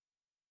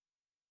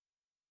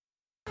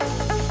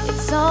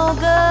so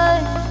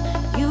good.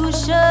 You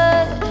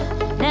should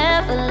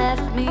never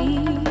left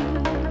me.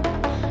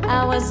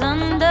 I was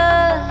under,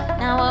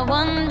 now I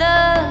wonder.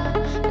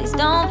 Please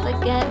don't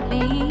forget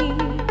me.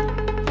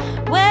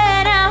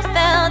 When I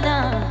fell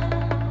down,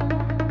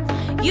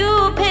 you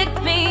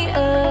picked me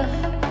up,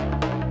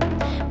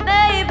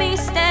 made me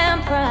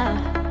stand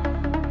proud,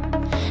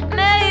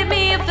 made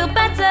me feel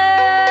better.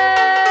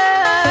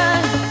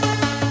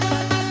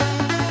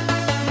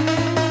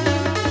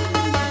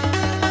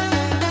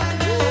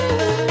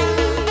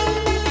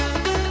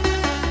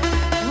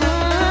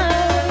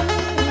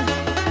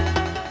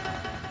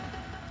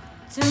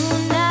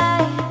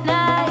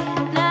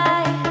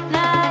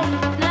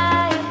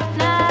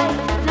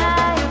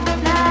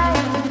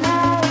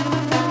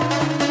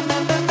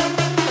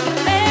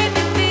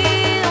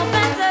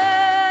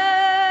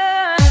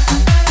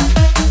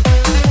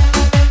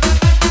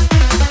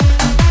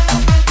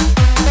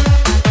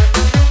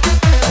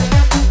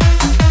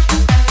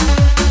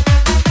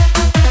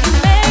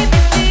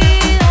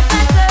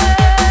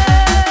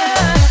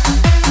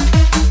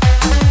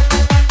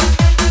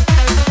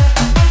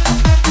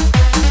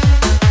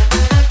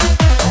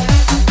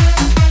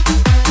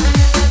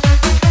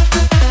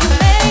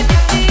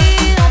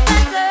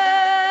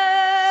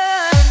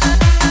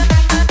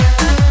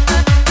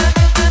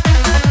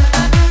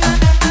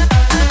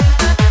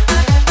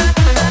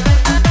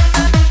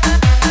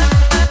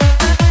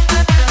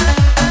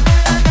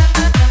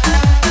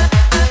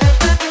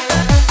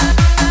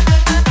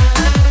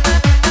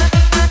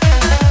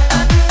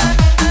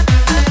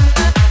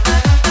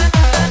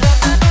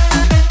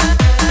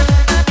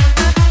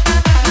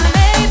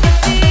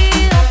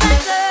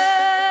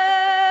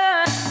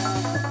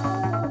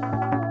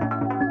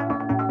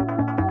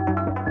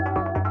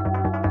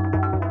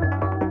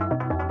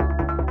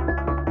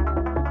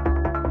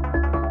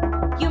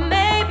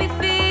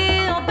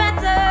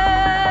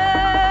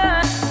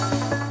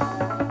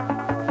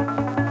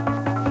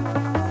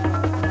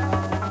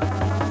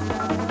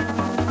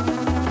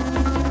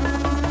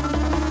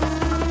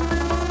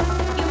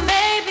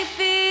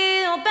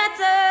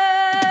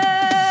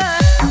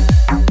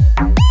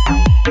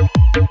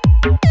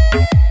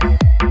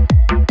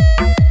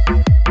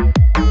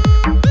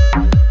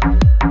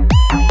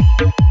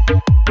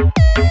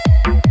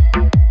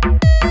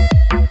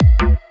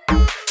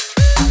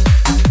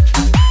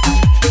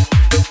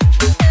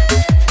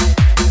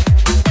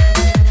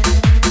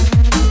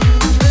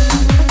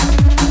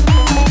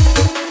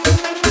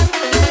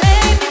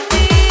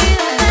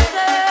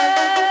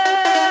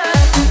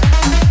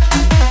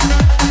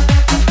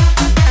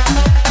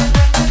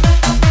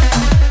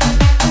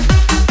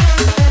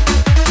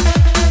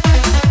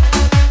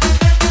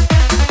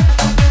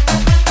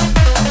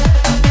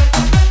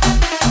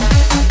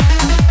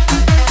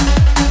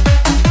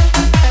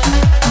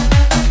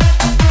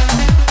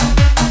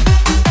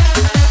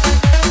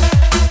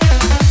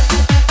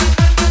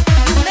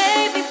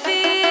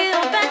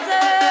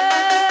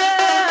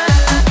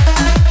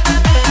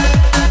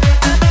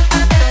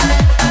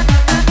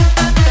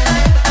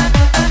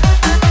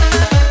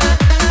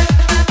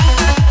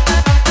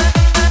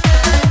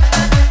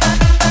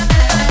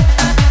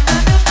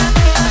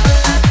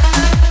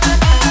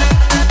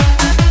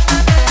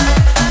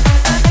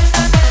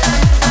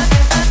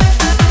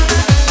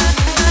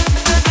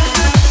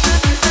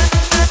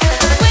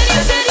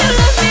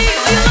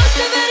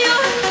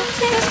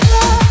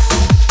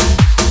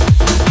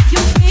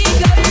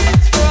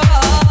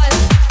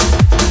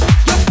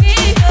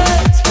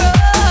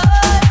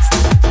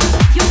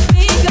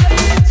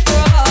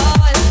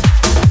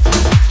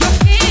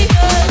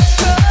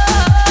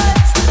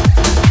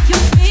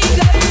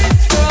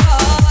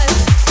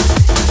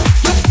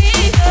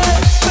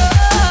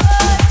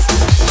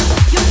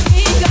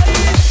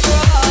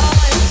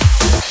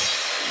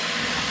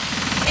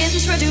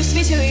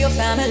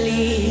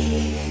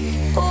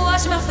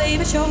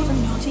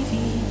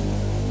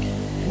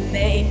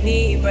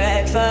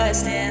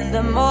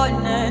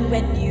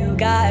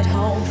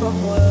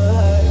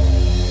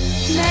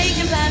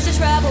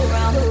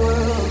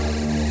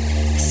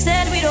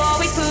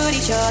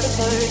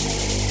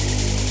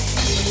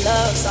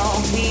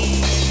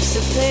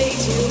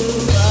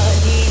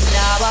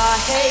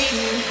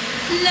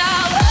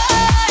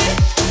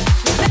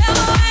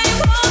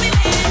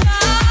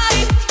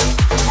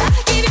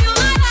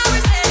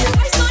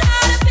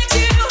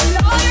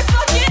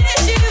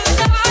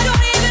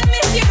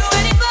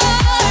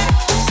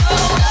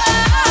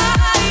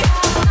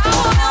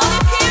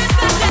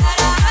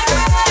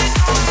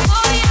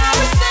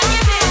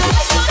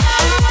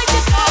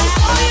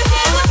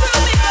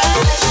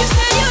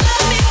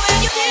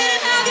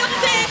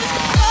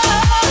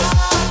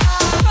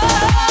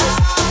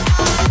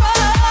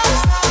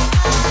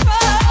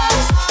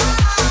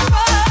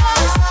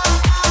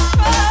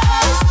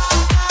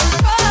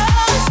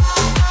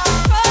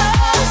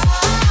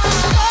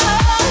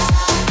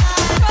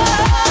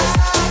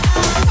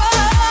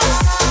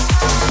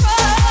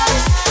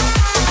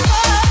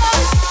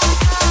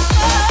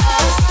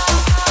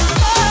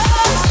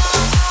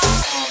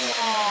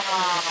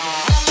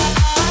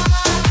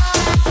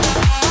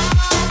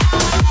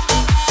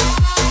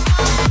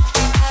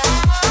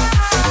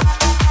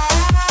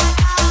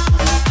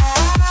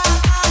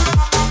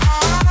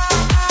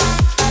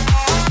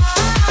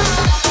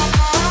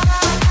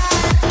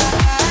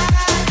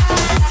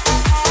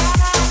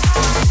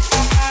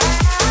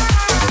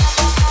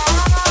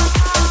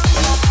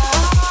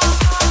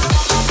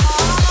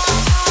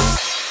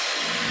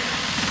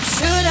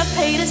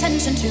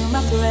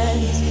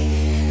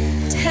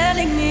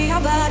 telling me how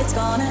bad it's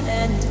gonna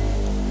end.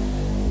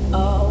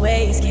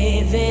 Always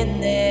giving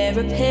their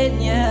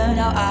opinion.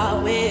 Now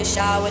I wish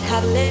I would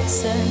have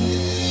listened.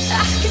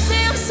 I can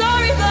say I'm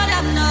sorry, but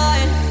I'm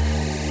not.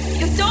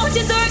 You don't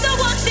deserve the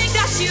one thing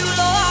that you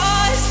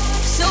lost.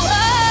 So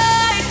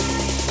I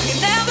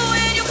remember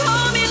when you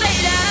call me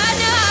late at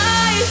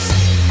night.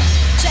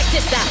 Check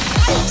this out.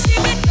 I see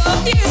it go,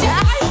 I see it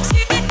go, I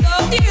see it go,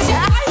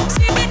 I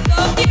see it go,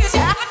 I see it go,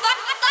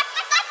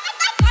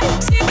 I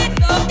see it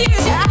go,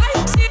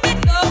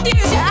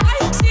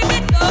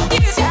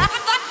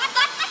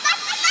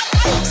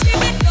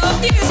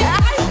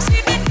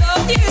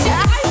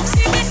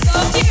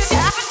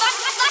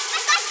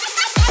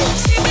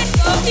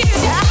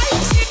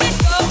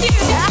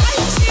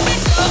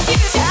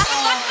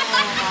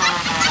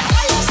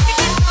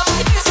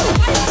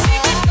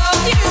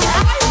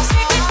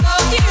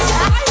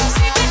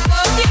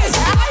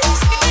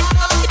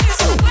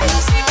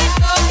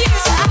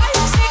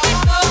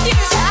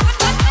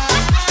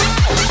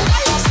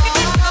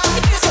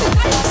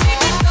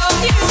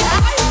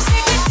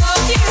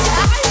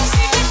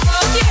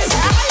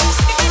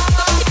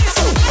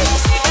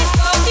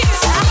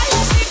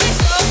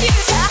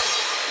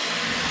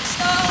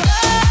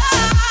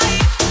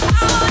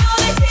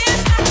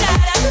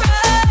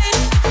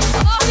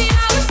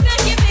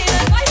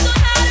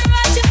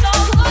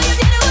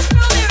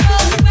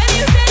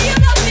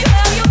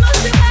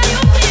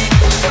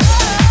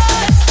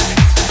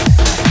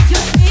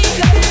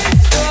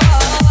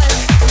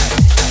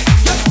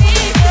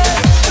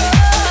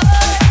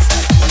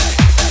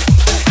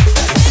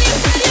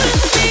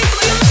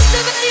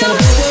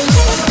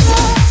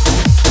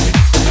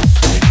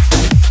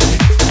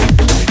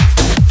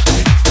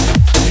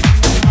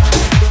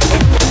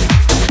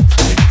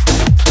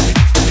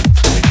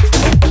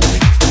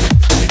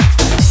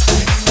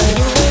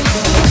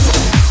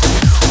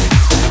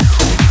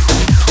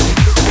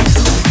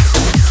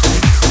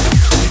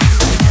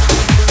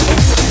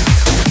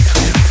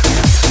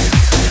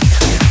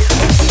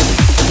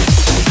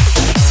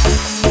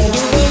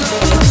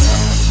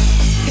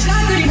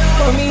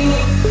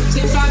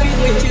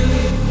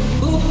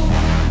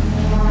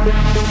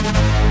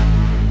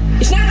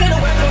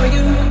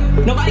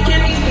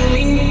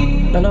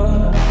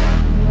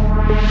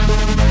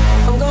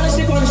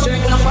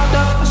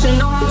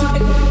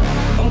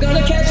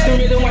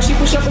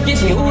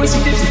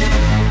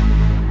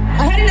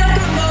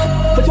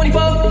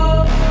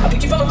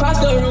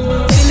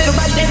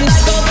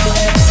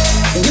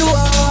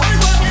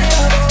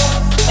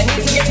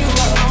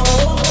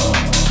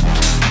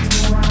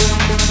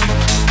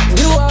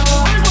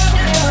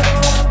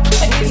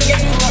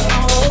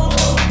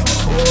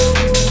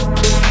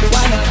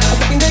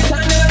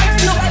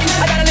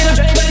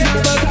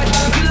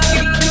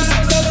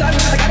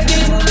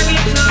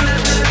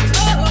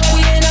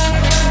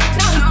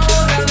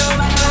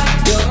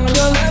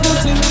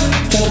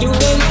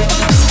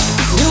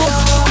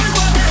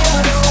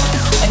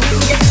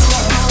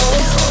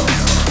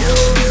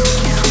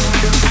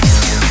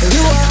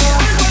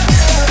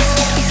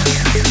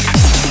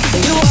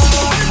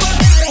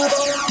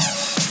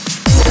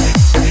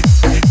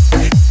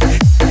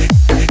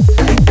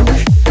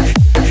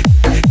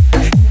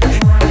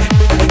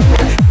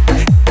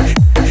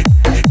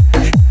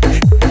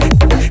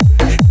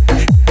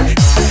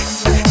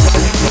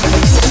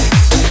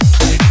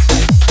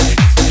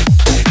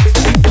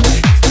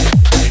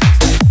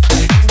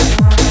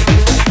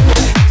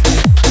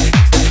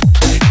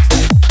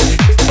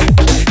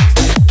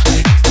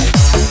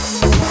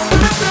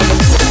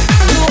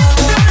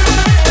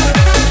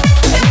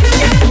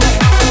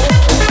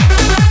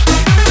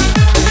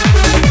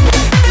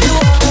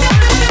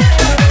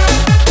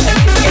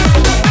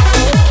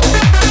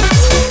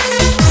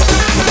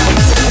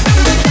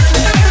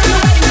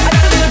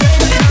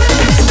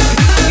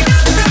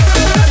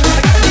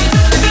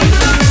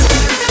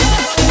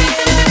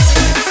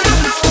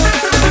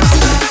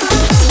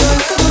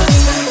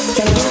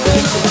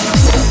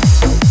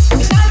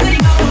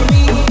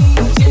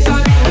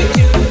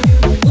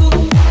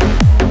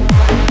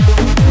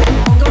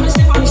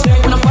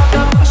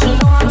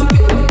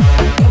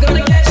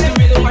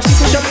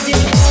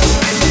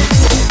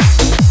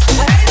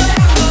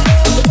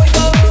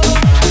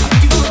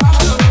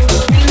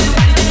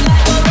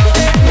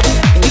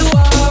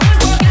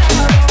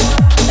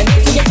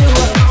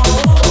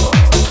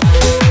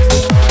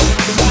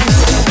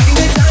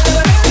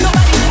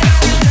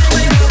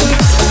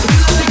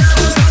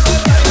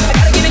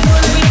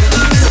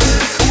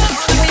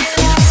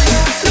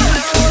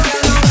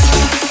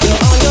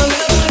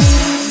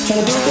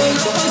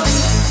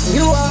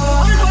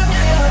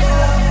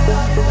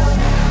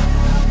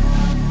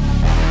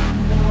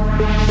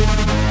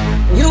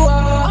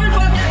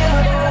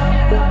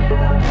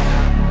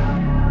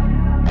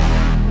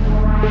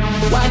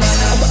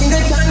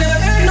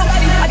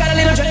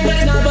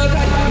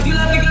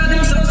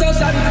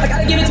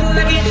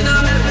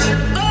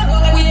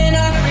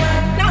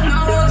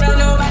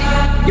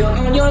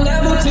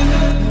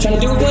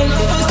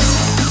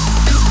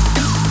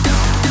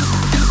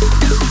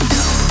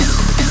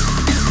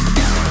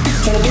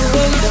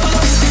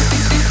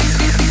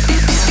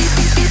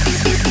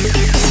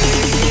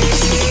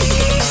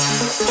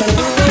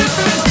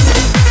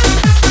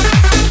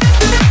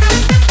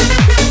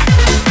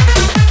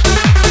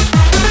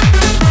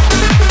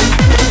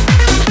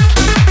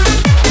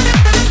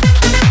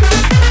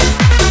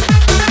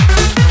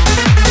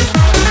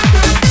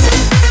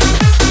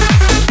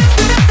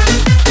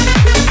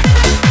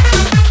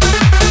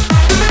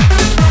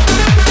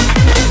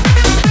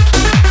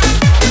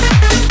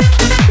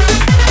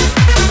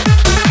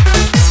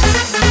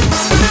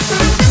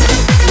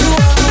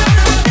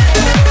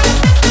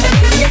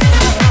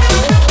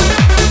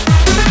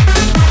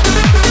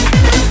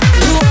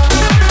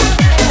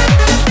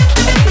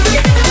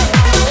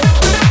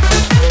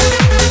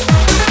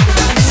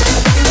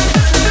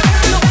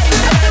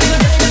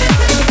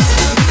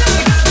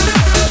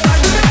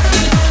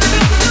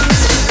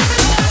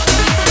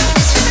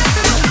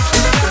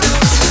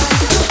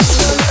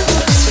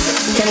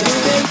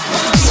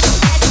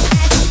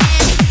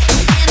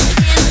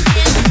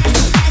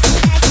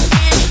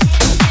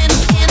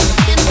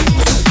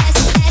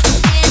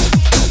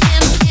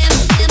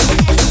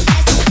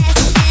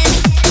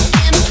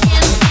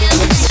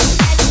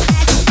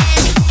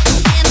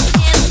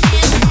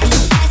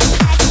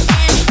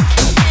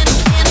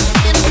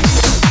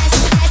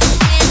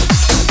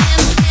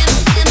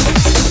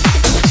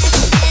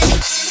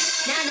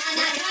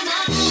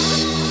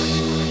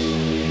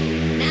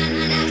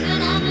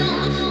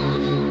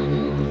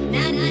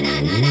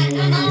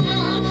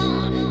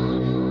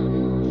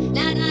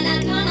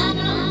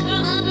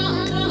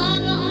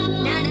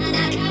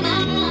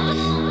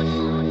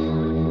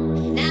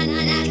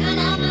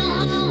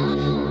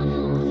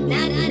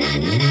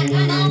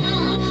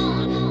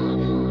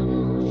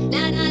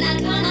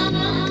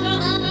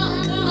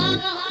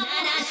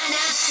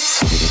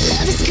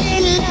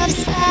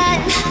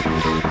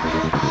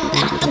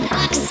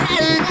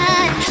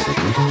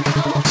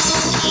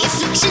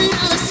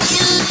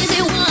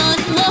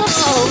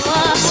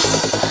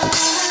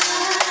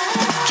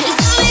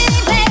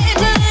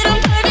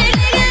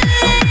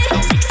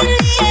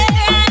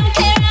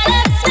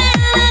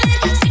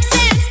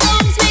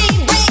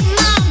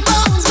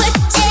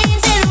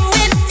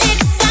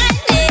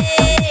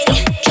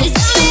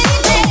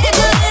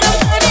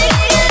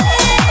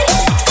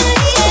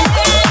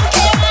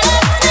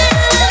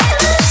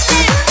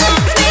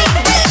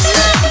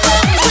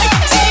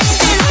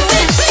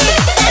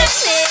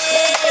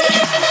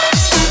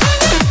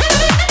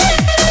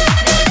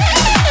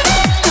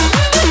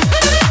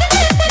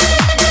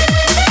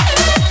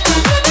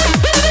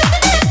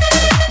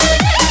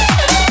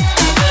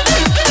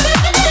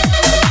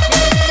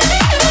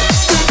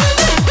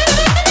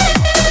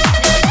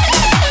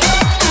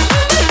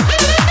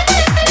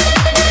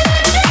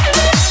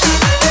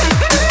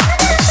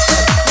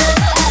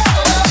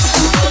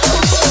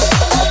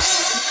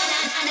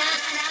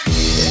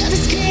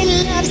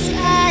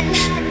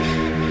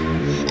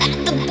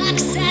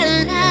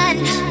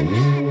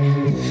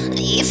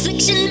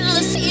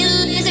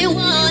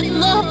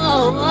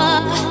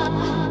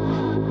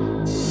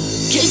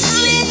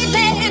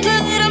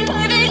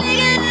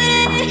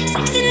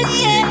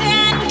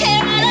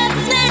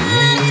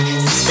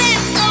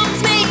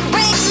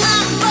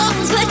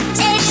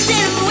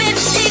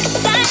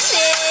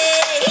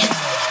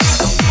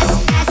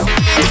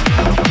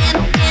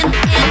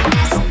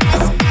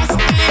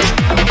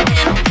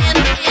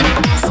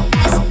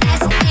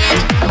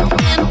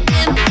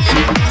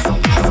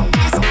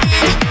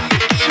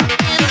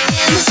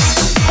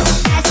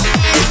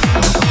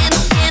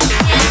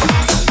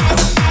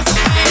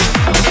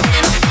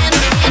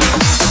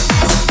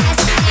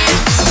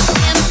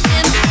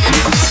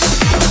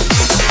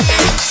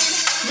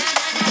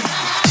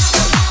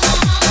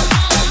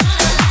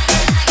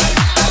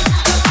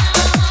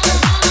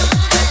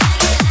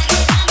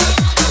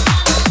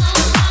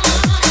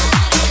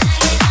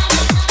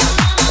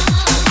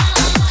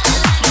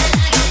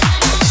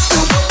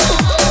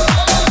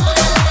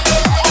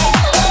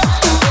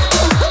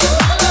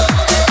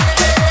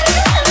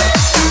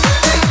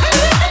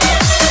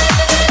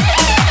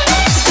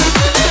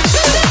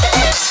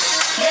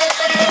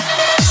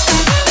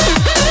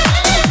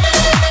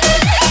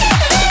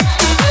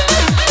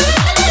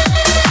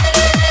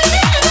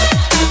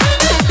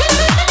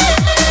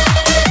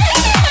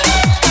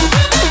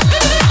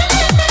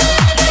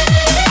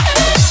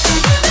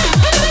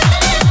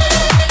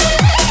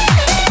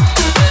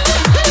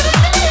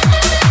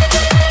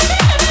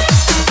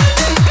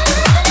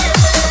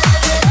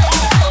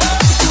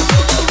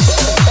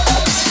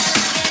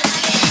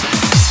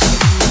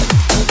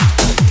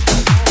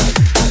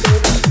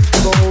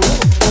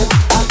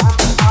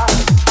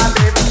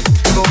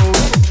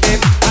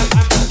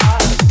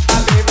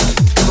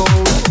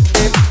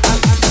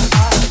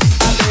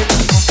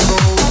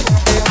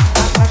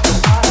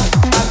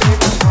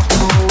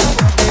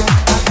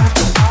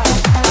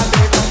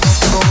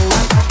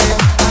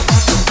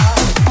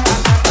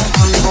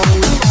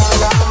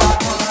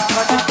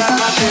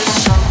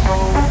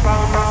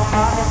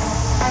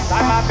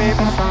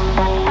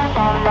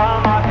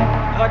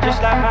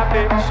 just like my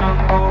favorite song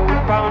going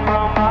round and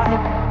round my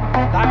head.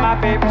 Like my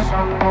favorite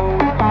song going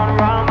round and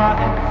round my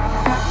head.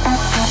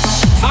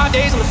 5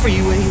 days on the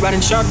freeway,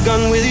 riding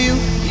shotgun with you.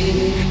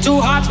 Two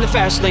hearts in the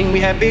fast lane, we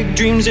had big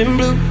dreams in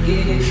blue.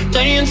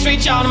 Playing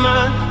sweet child of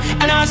mine,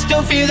 and I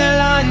still feel that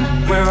line.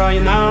 Where are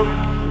you now?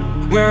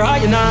 Where are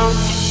you now?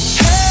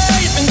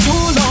 Hey, it's been too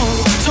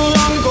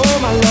long ago,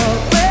 my love.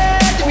 Where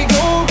did we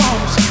go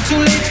wrong? It's too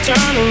late to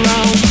turn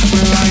around.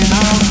 Where are you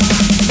now?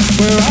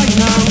 Where are you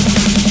now?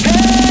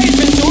 Hey, it's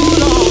been too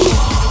long.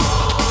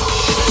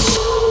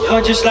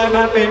 You're just like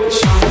my favorite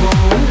song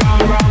going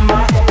round and round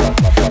my head.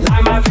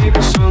 Like my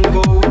favorite song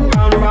going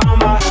round and round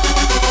my head.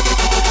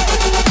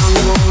 I'm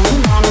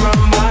going round and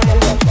round my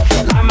head.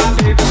 Like my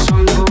favorite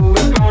song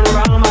going round and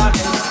round my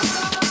head.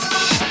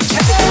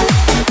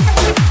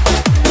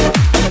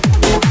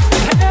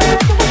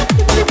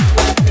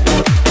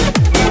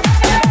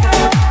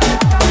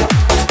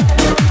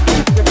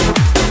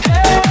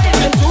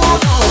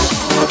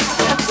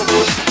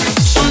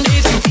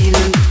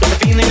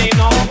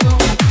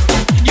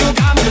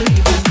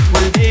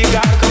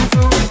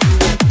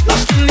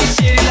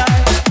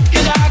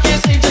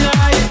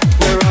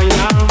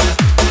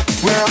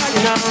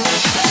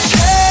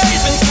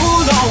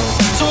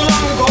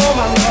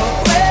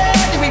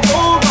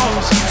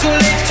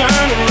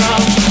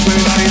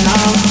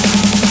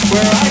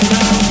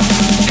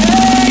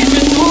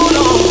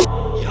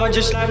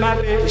 Just like my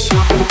favorite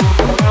song.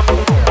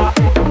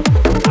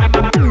 Like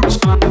my favorite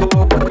song.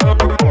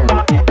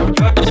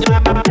 You're just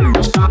like my favorite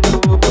song.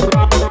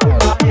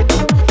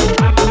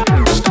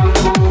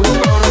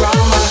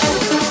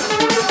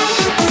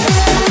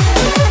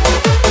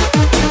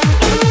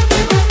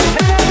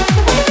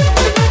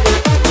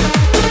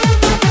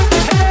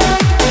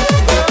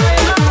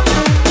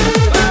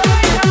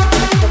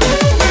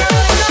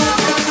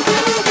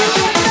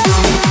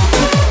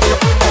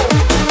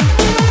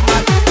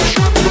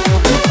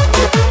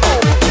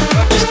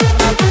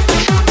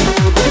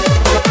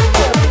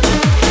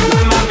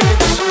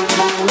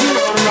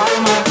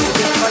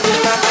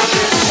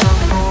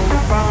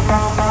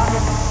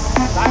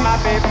 Like my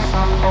favorite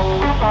song.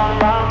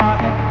 Around my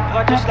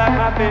just like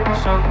my favorite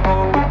song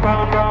going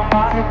round and round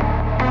my head.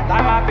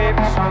 Like my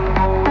favorite song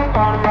going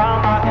round and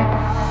round my head.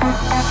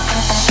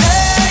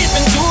 Hey, it's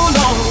been too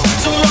long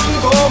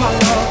ago, my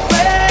love.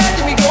 Where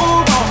did we go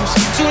wrong? It's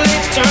too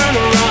late to turn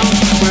around.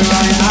 Where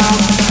are you now?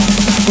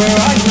 Where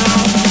are you now?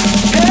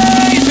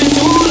 Hey, it's been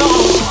too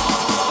long.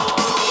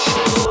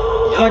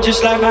 You're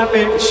just like my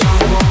favorite song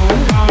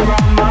going round and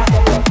round my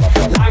head.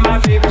 Like my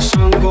favorite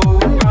song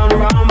going round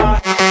and round my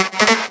head.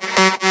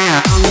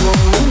 I'm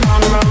going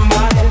round and round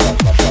my head.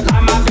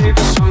 Like my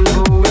favorite song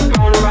going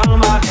round and round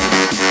my head.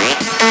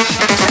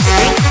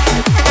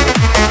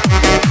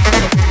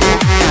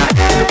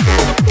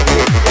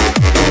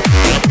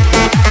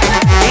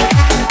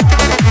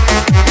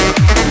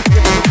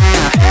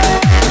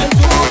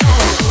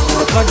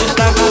 Just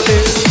like my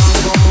favorite song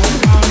going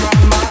round and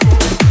round my head.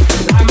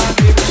 Like my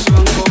favorite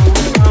song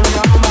going round and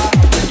round my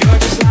head. You're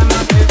just like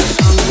my favorite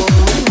song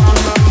going round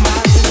and round my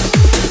head.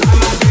 Like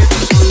my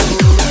favorite song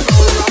going round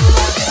and round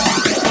my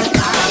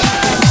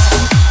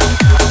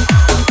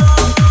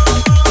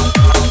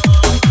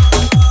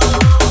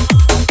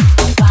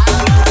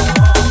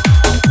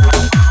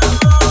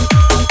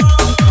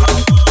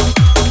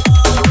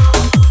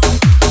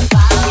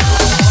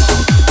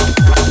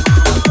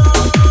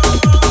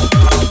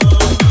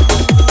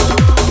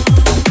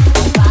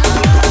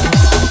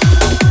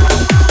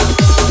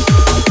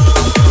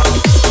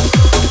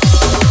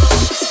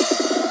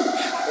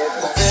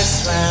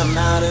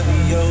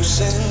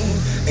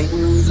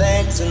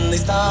and they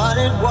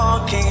started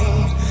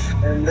walking,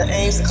 and the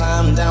apes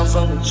climbed down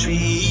from the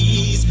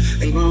trees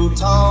and grew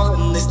tall,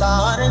 and they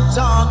started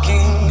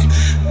talking,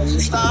 and the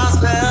stars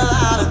fell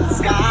out of the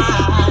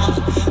sky,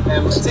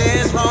 and the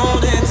tears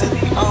rolled into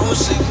the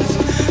ocean,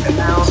 and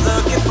now I'm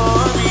looking for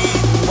a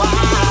reason why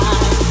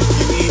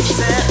you need to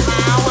set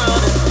my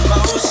world in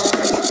motion.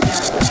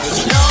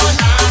 You're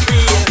not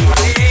really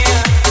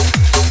here,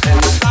 and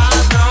the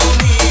stars don't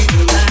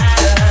even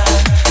matter.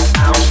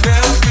 Now it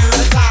feels through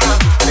the time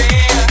of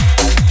fear.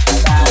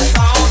 That's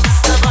all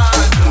that's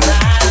about to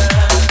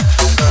matter.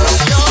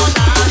 You're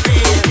not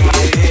really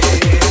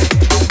here.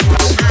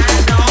 I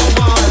don't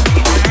wanna be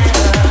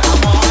either. I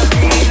wanna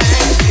be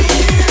next to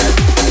you.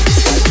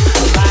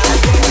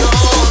 Like and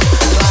gold,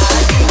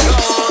 like and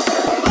gold,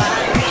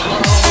 like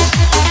and gold.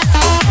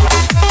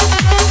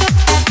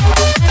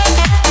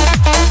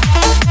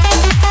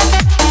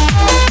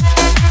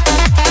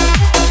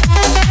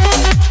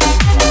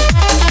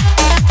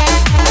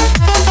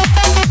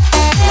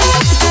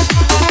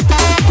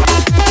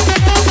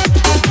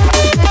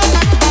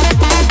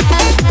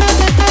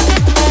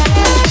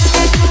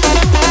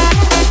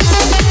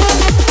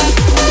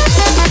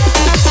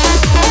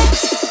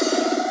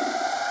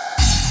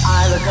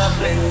 I look up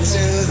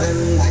into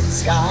the night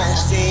sky,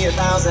 see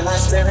 1,000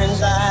 eyes staring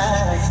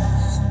back,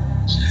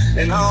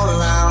 and all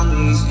around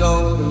these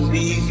golden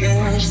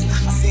beacons,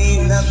 I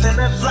see nothing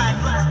but black.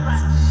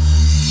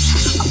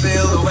 I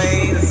feel the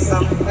weight of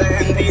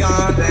something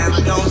beyond, and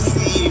I don't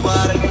see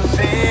what I can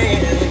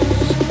feel.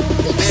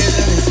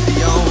 Vision is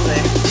the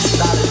only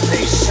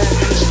validation.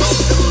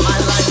 Most of my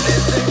life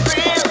isn't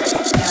real.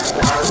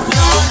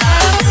 You're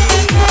not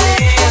really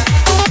here.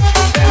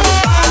 Then the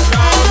stars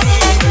don't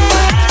even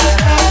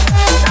matter.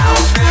 Now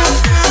I feel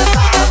to the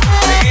top of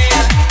fear.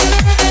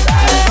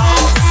 That it's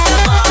all just a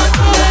bunch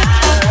of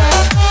matter.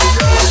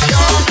 'Cause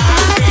you're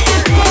not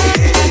really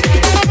here.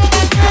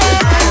 And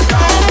I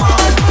don't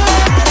want to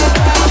matter.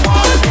 I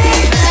wanna be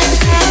next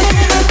to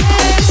you.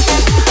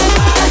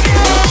 Like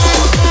it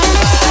goes,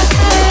 like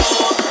it goes,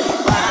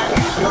 like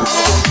it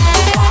goes.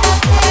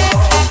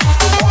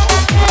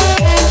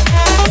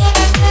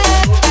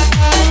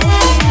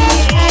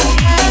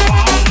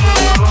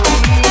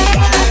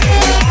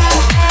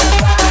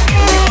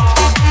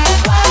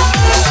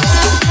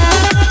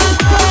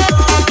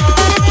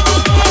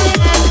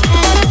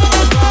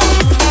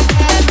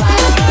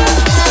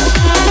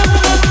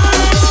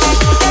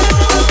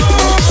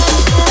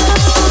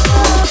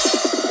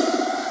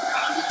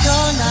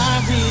 You're not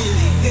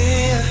really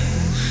here,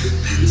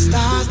 and the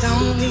stars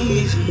don't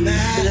even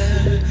matter.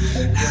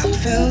 Now I'm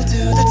filled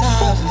to the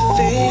top of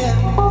fear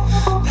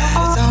that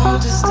it's all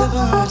just a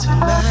bunch of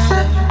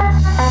matter.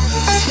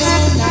 'Cause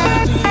you're not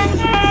really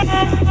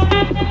here.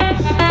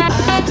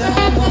 I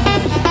don't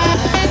wanna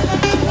matter.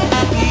 I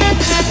wanna be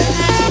next to you.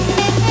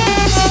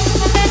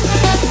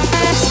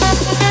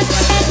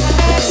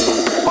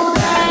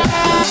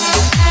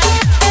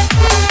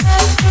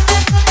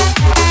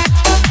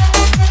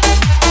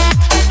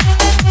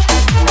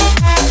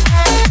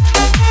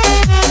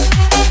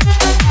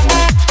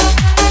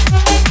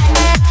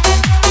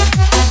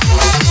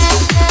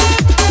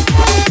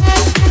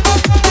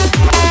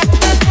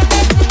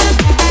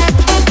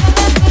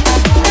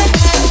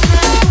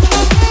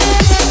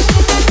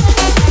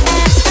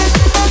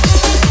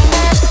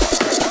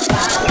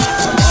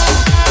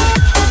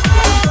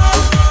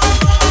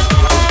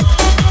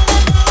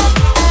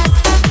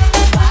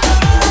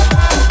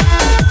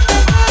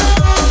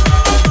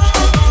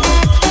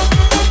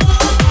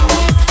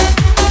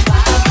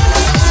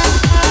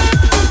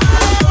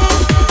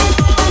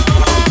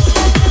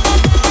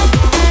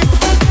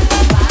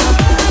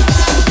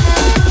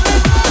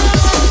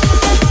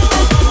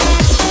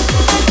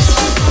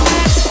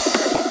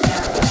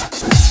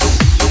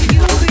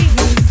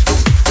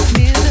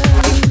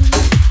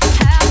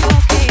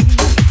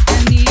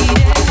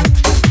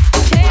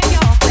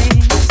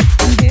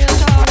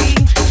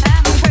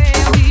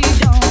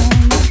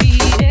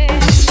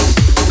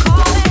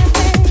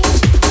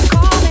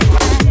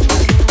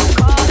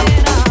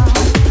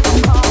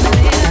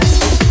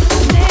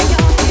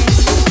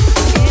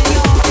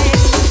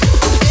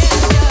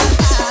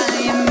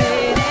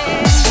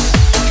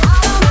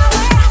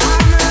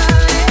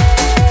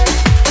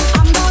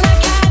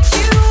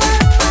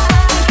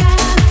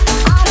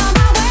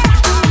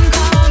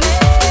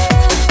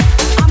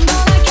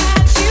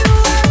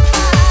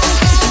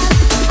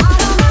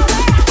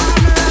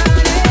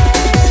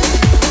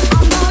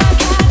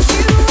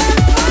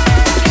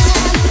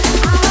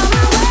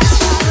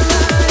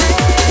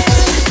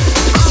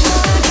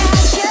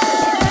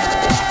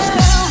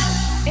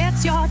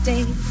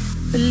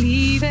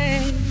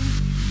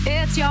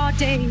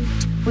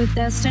 With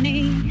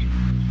destiny,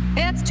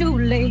 it's too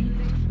late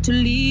to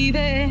leave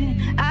it.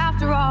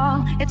 After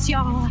all, it's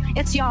your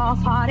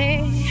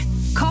party.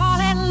 Call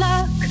it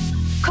luck,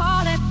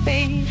 call it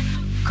fate.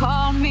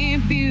 Call me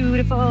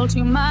beautiful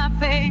to my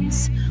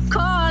face.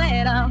 Call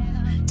it up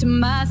to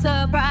my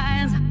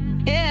surprise.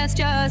 It's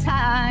just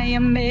how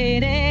you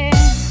made it.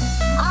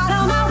 Out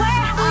of my way,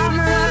 I'm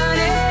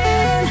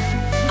running.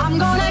 I'm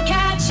gonna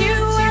catch you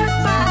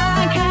if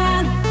I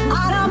can.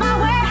 Out of my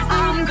way,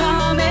 I'm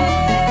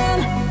coming.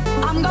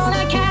 I'm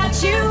gonna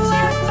catch you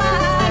if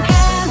I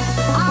can.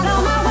 Out of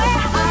my way,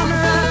 I'm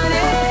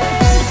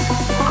running.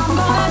 I'm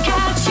gonna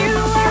catch you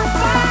if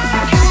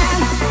I can.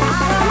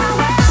 Out of my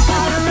way,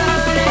 I'm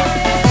running.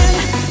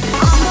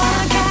 I'm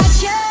gonna catch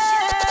you.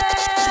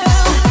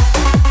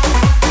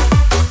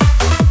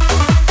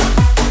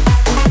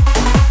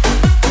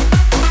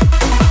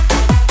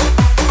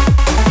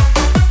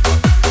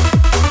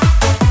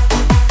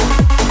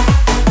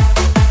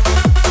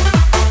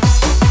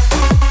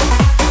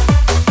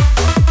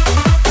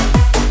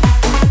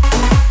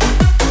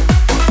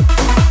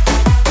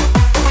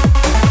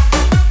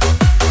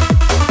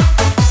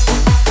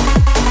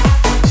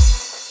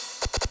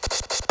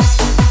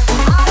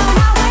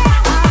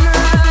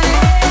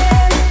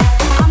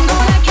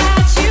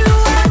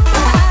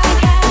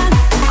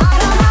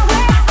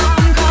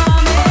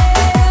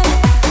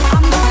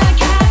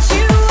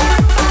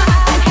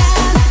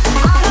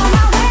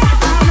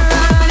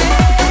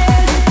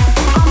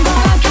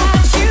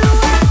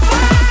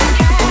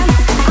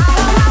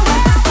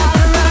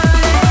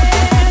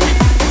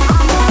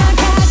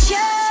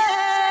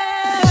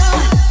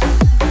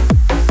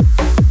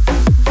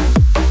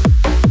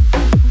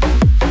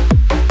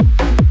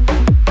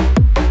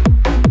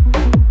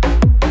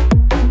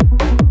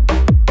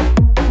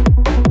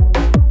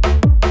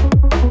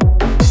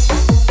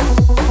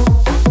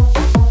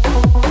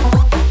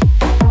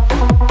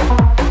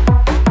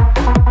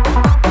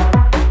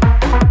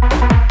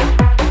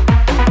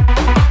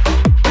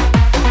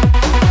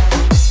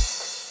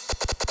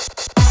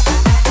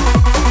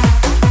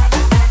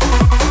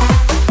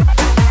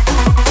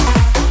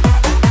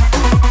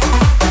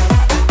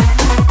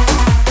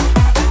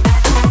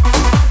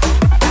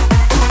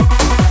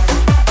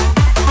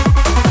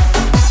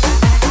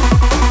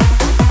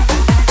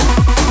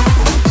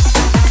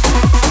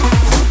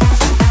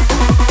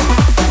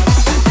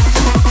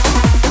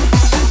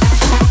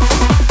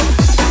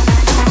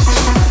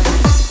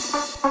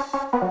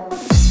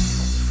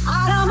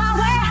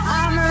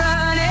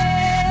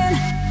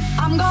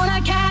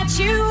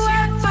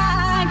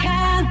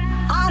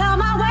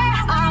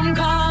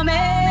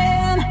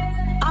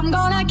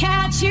 gonna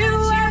catch you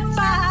if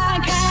I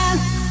can.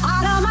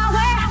 Out of my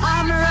way,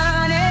 I'm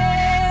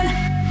running.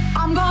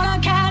 I'm gonna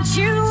catch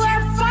you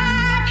if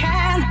I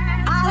can.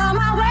 Out of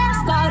my way,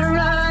 start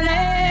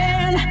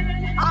running.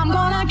 I'm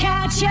gonna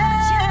catch you.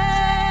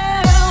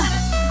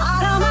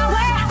 Out of my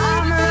way,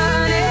 I'm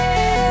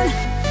running.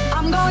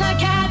 I'm gonna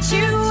catch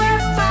you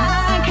if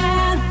I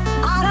can.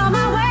 Out of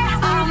my way,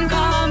 I'm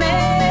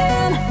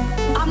coming.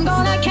 I'm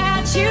gonna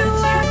catch you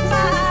if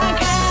I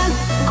can.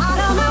 Out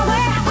of my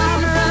way,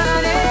 I'm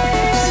running.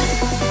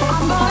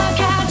 I'm gonna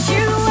catch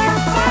you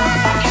if I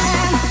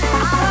can.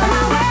 Out of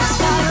my way,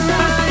 start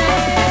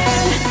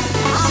running.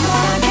 I'm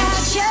gonna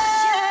catch you.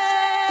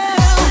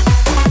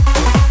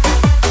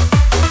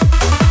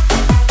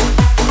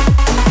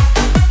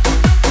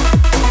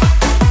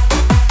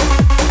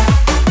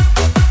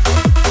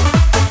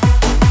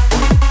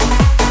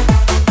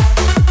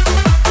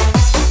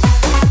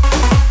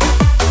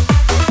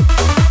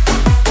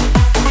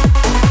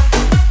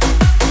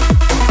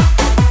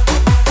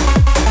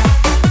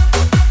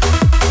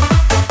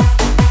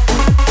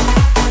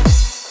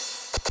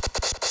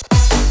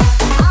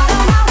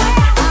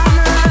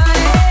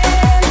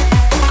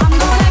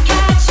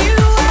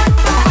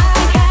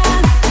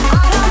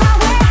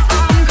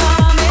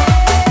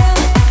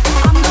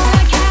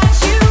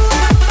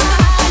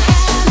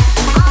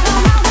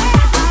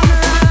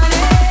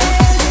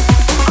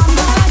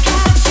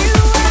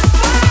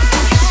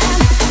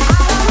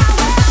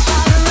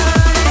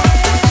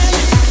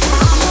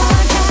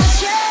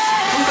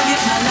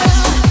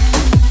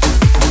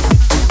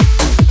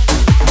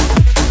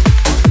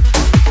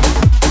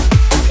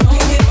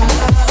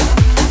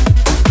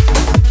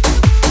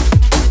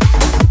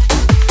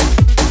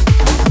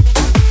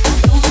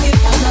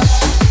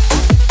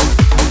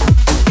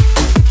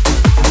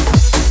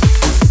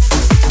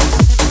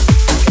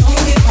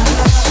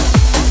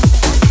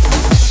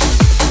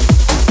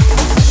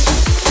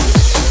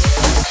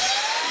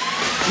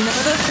 You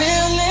know the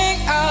feeling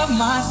of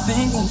my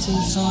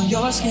fingertips on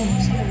your skin,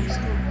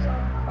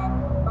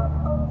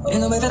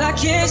 and the way that our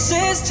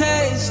kisses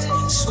taste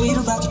sweet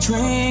about the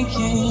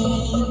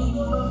drinking,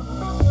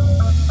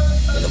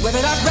 and the way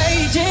that I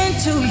rage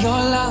into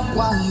your love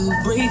while you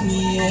breathe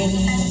me in,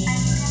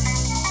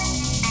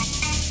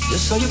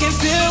 just so you can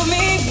fill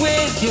me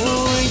with you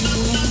when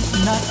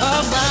you're not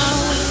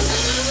around.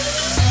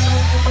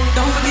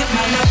 Don't forget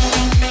my love.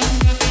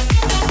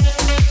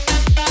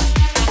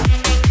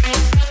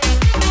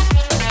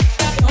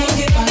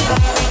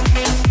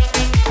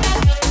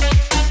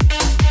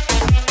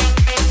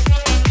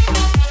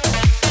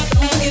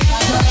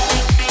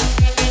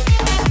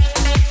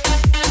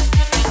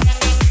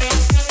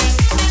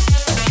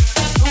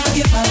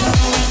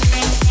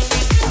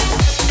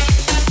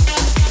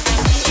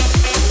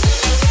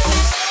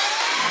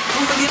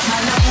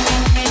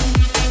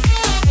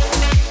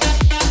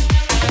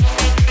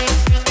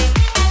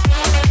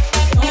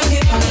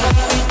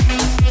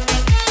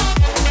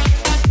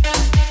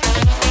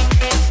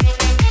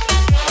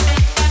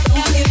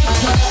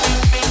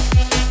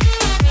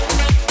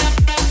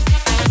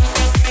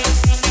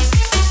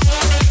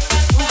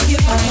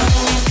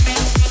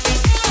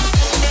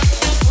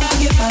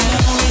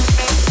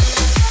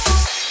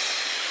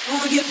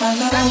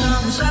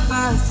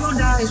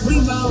 We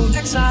roll,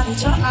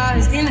 excited, your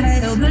eyes,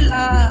 inhale the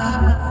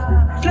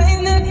light.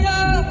 Playing it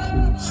up,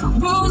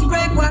 rules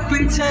break what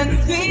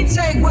pretend. We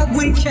take what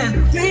we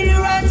can, be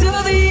right to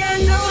the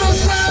end of the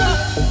sun.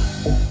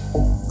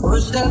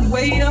 Push that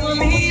weight on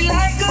me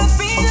like a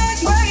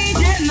phoenix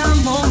raging.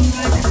 I'm on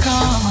like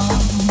come on,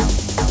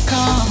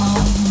 come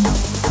on,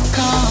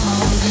 come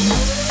on,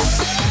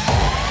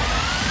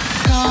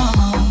 come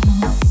on,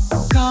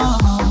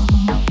 come on,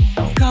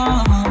 come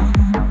on.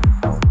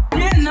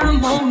 And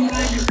I'm on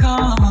like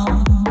come on.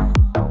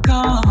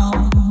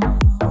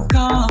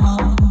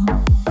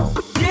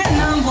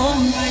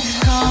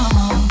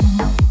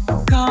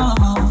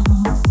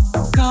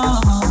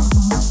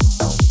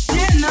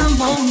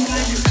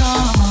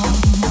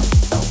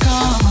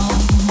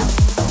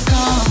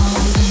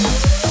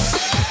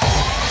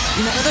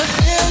 You know the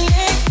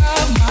feeling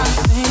of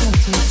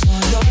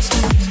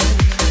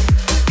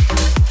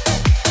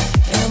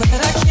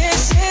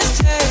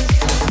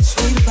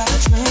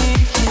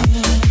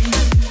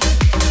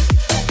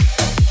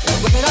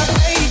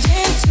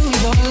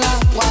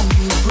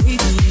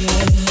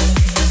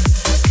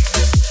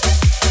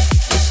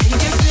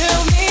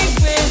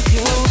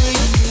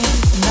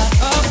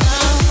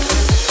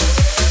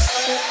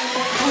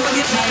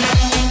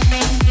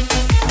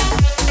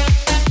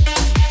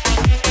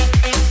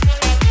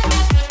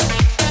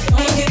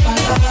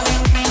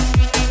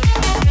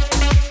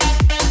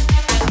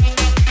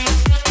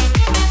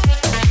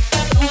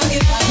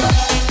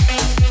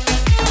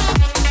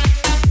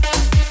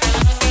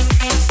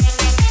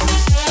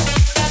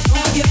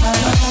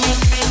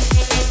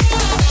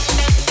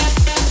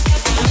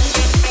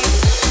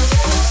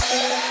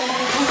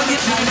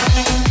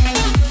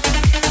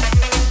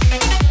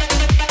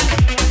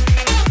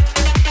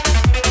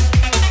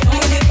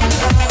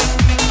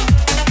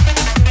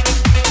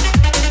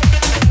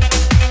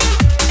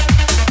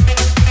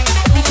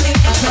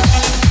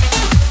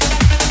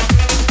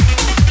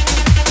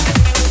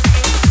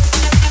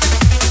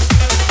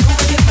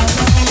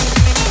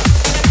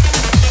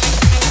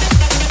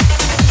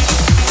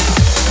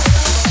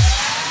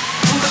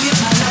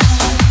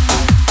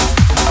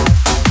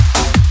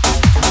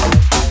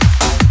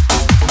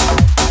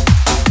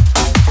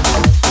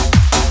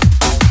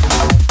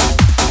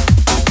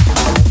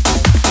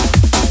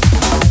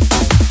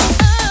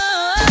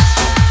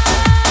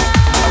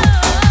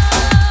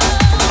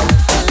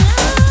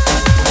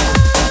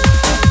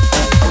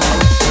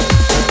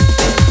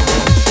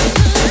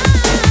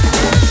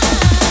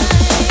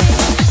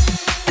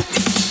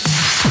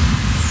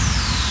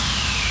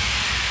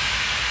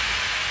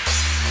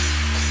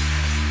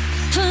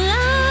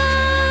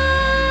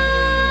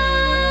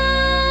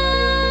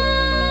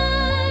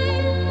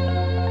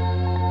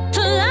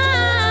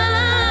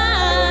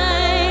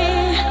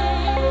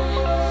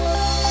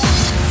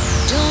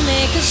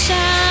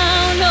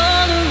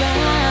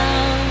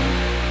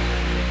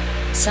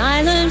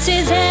silence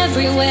is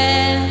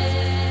everywhere,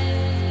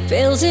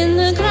 fills in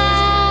the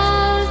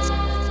clouds.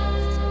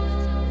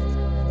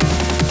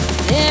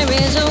 There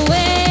is a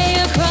way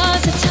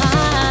across the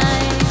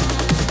time.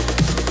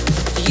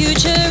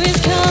 Future is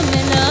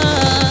coming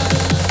up,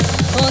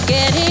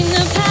 forgetting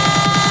the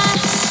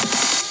past.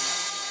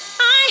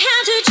 I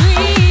had to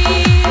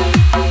dream,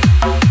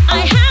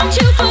 I had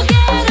to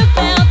forget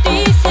about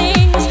these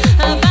things,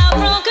 about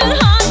broken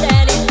heart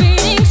that is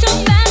beating so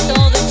fast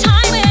all the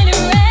time when it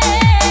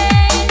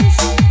rains.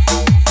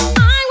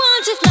 I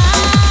want to fly,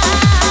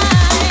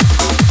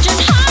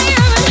 just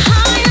higher and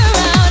higher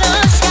out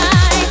of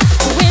sky.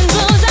 The wind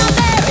blows out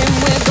there and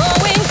we're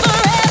going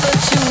forever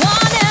to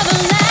our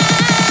neverland.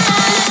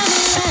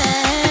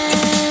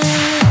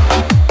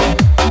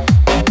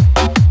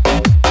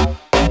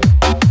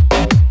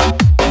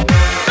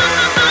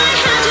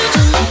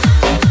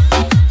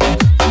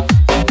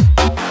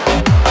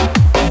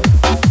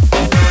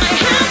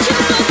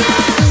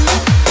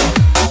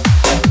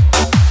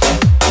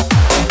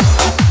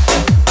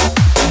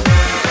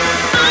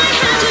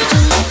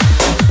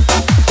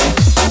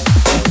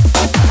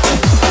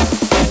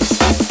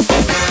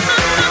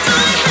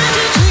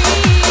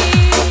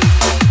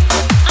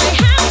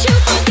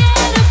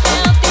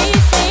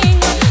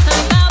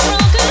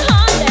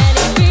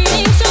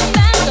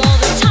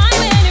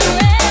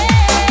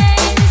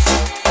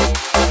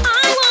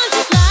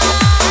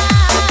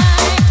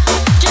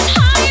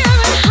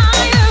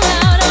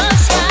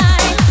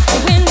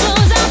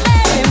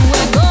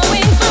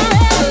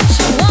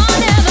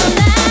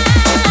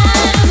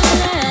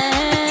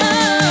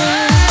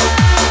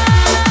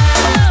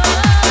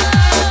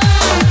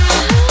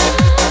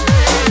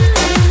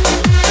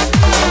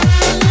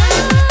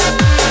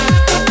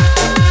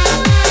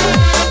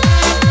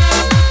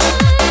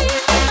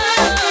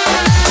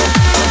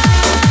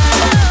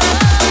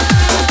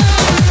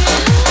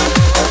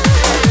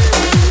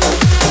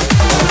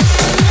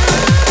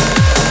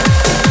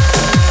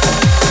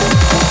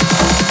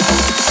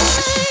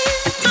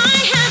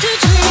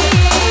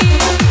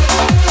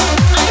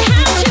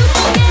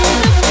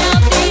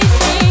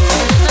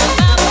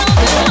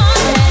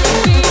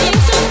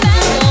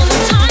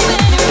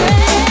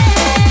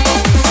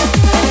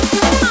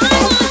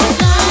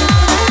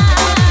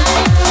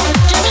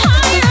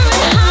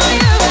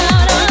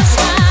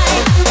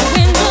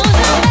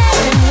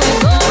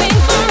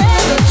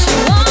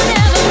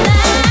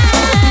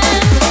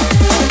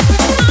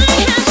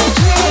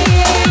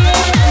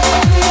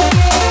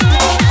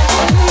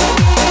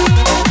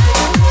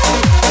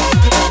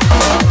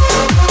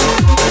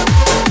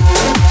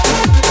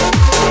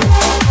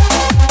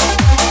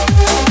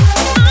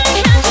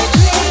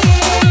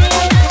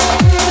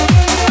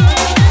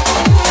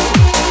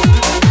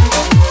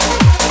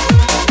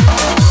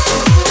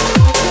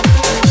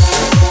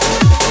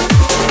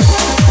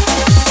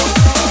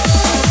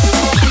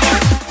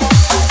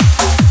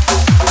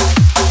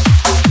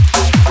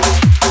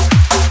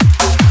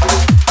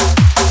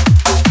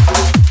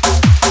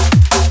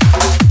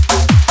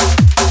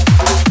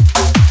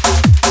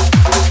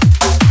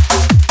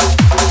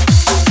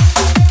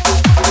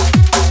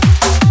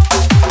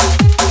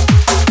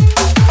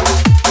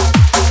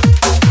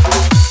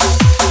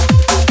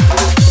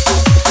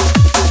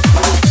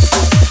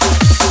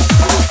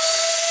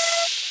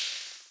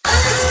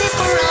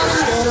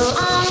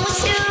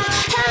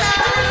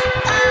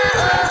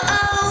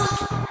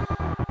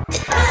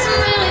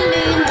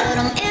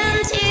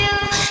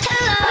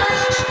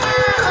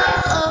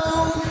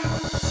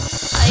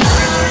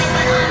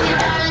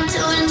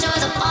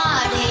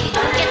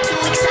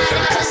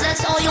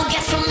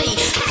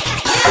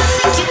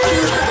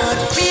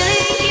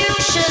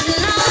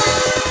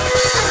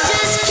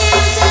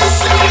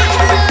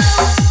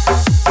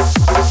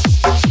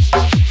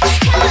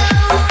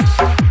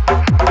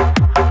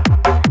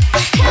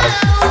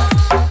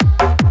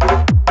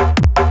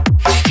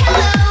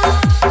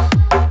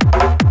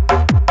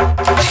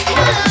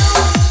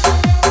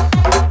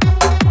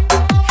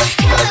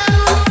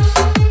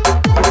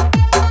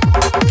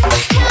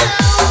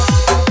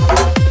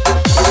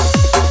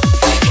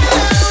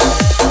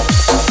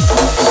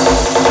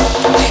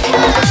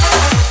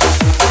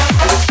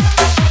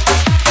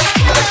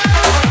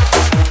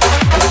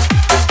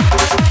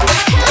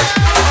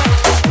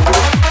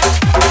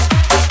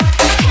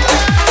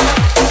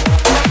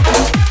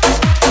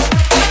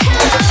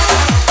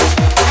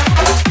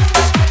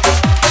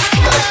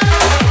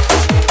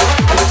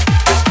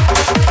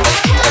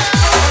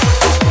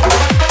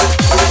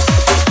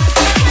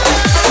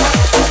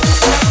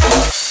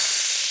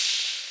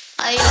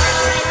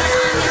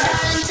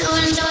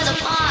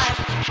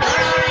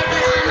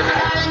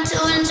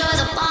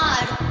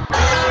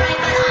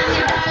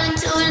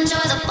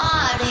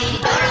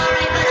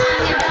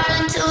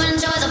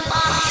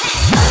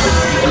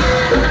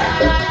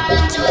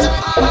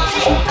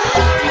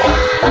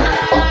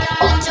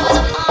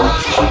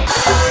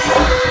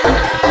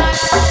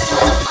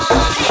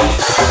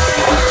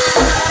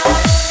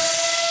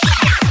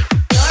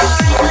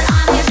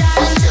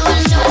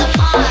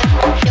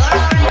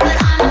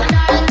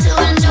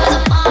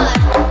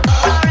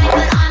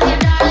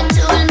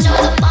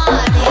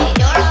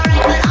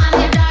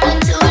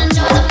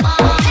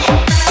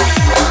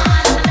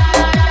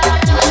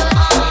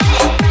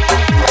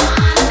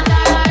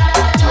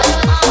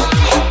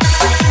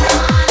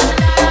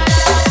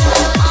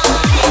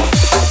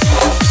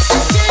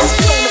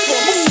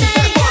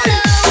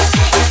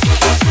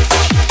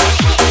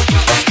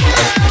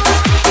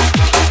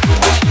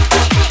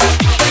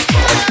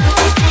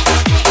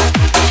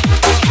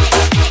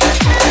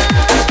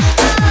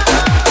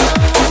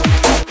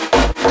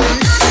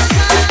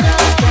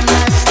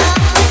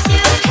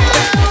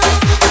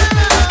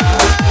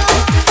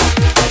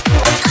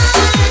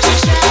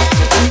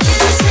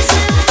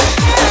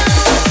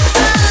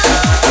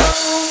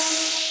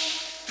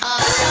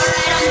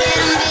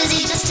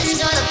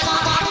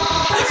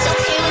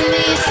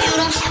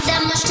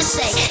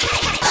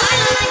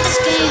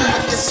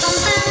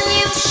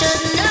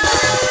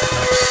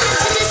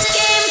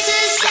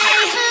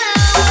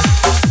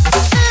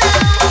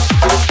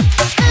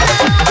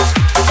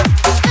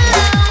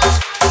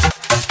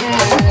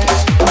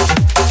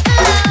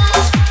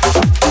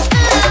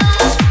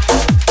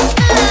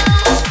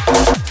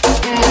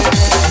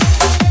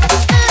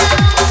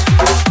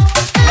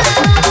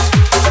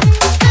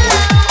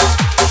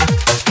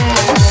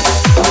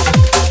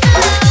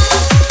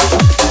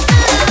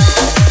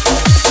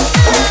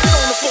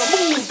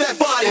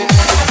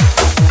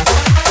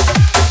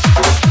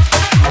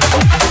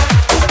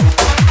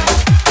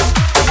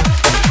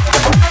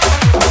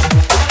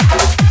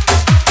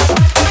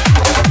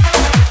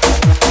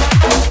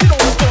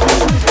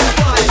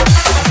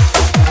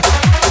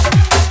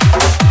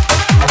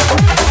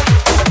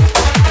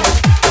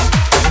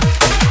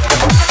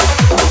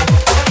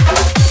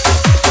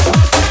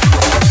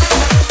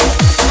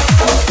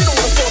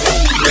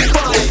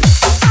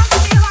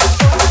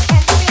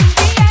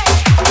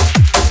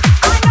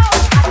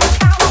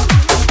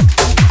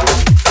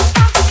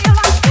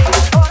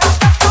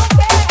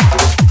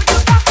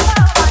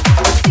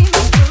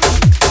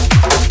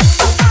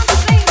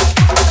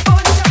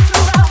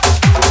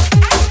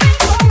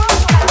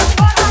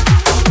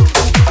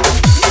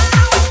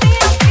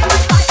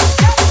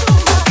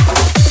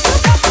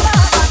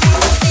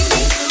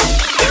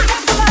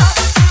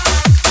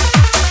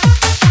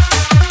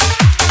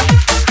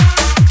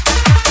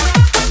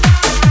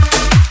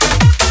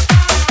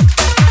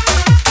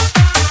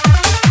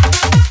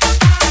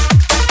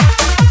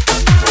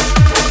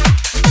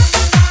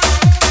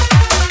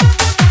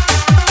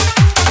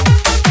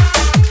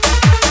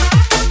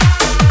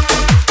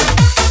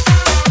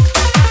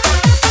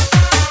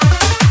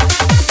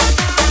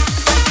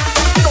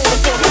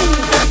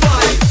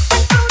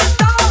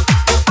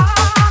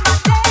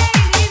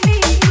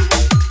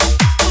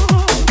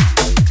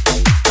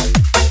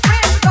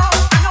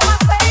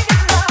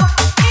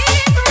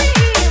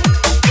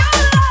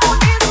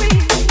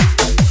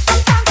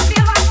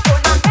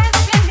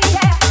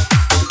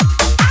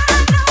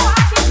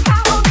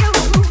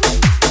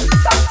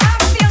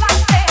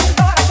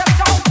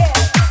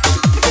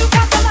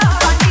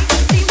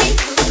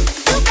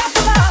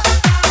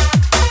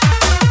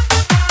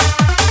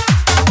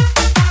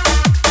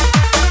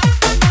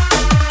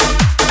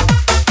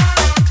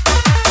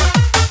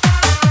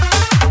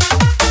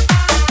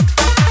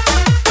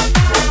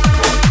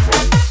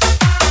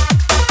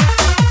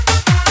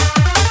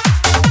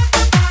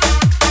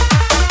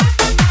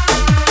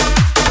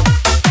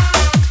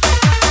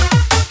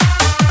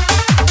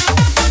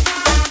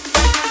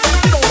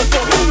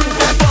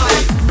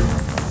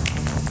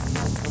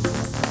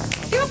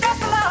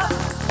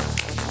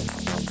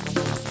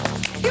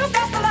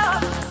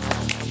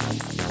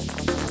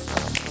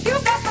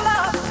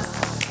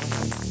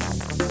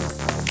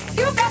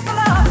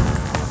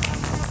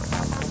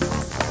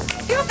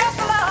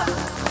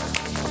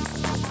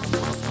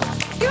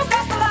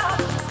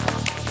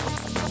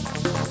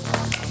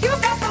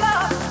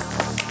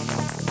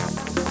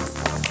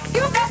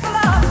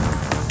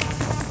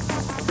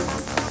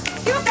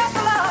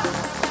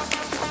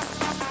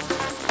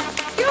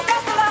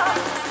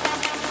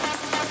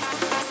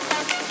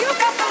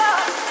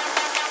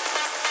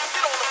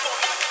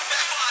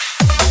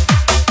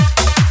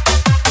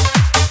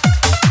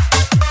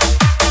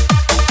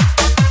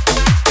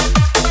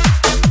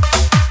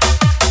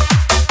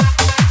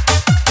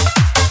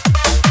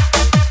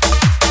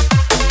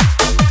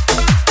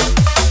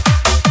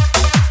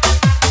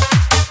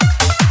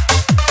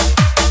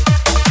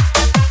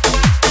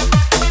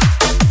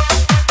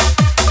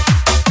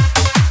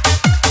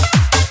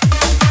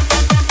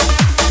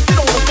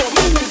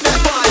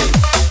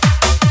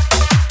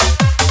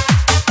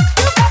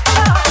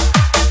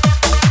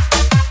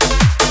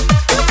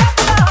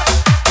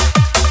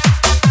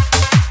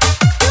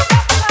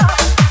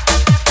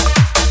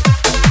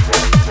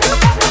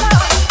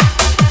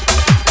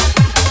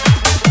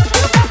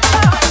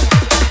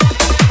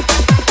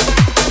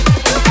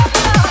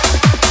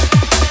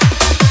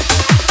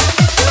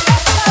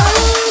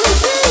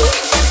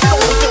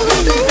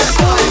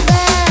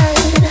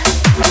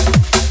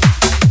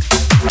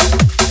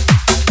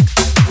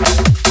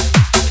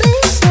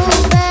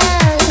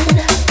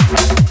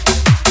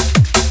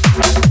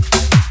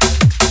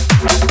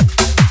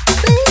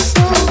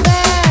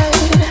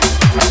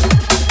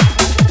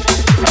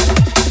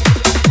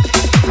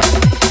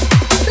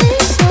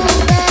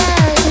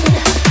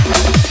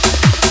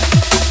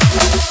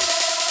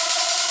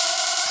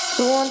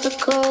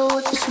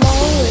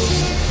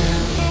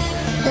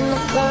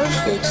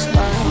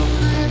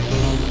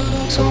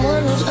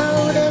 Someone who's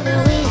out every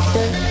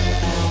weekend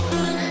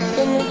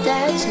in her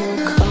dad's new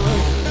car.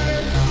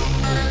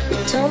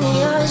 They tell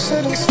me I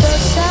shouldn't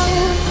stress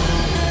out,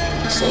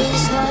 say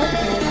it's not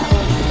that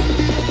hard,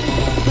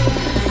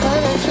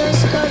 but I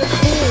just gotta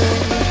feel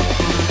it.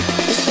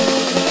 This ain't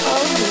even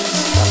obvious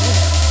stuff.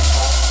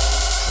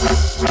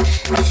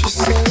 If you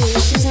say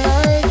she's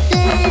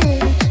nothing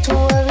to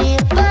worry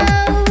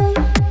about,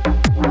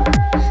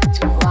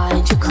 then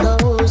why'd you close?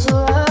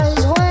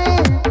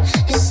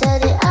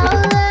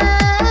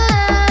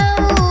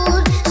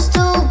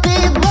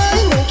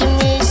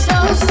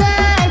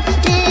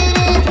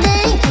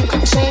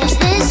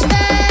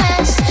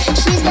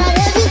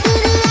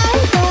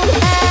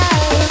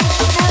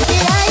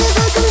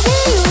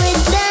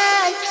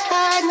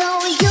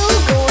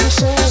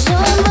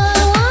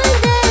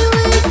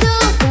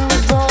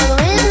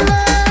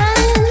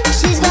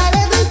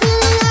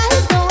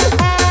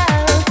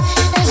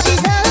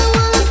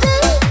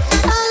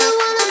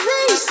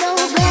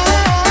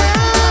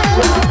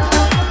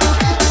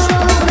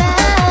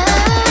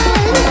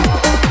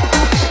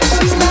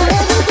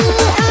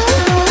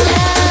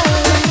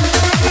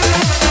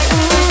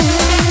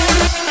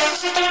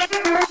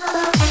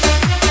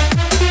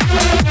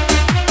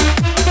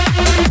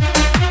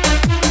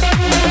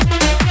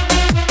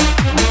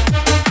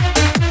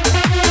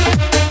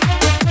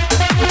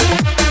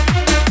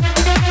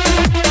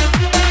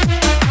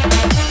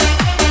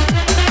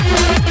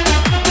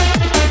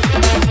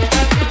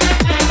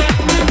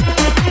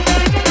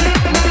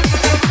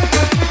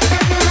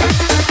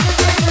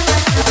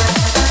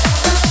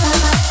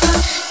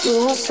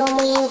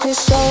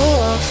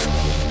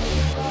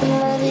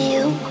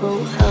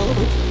 Velcro held.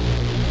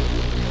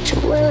 She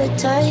wear a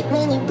tight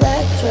mini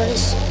black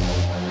dress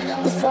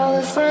with all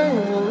her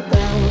friends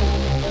around.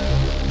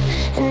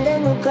 And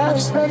then we'll probably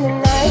spend the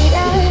night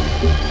at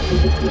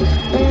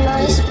a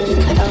nice big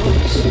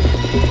house.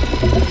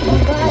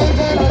 And by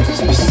then I'll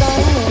just be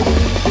someone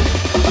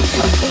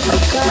who's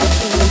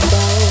forgotten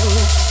about.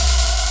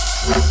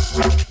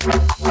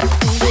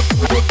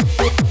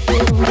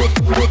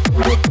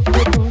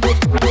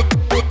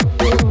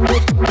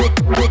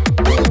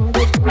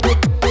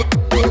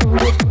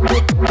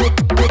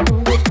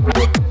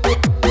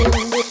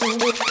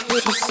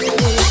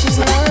 She's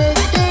not a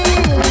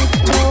thing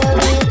to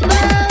worry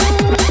about.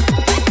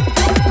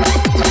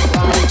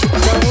 Why'd you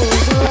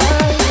close your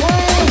eyes when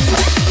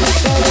you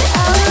said it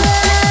out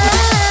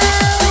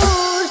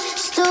loud?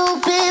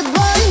 Stupid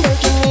boy,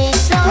 look at me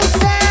so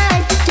sad.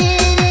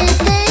 Didn't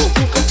think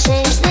you could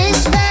change this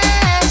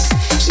fast.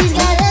 She's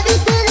got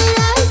everything that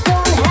I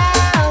don't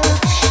have.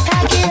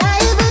 How can I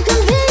ever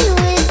compete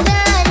with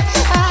that?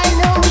 I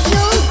know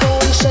you're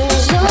gonna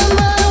change your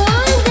mind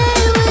one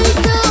day.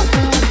 Wake up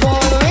and you're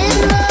born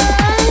with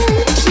mine.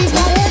 She's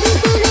got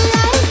everything that I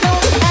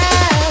don't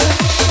have,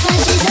 and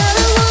she's all I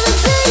wanna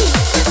be.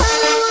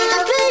 All I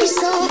wanna be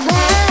so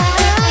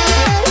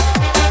bad,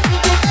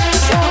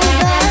 so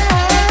bad, so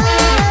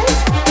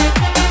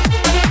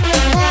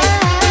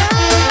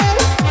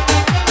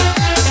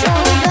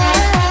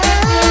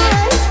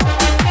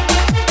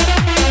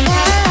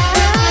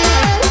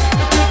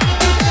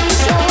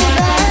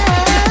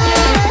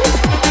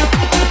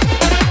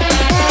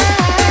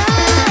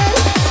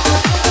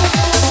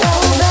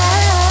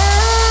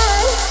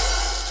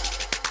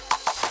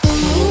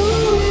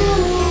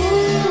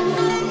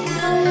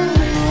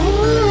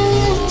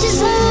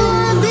just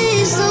wanna be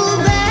so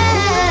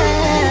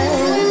bad.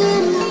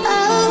 Oh,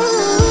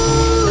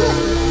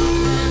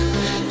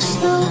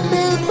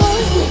 stupid boy,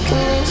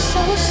 making me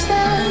so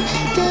sad.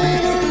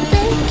 Didn't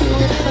think it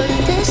would hurt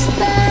this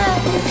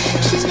bad.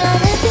 She's got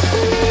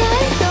everything that I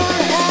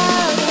don't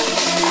have.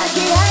 How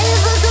can I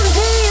ever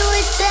compete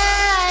with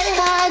that?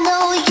 I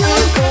know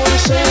you're gonna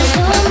change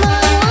your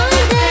mind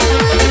one day.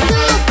 Wake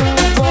up and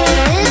you're born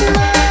with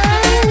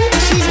mine.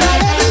 She's got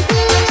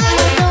everything that I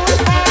don't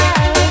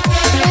have,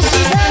 and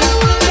she's all I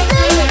wanna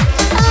be.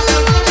 All I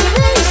wanna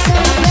be so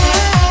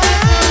bad.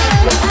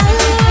 All I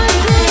wanna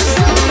be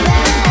so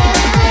bad.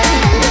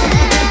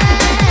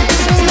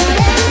 She's got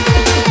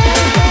everything that I don't have,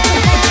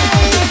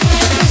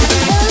 and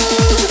she's all I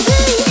wanna be. All I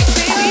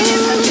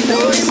wanna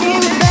be so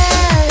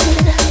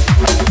bad.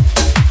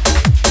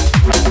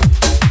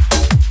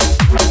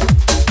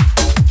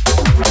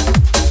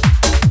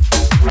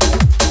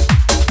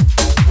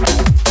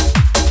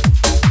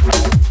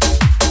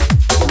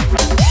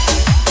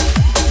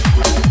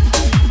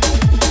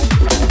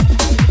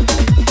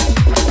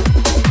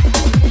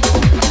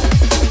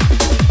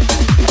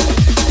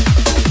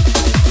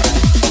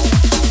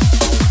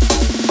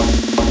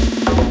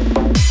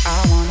 I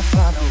wanna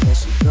follow where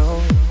she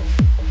goes.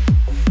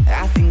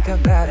 I think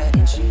about her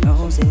and she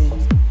knows it.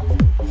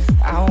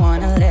 I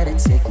wanna let her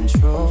take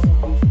control.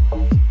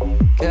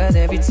 Cause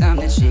every time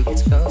that she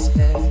gets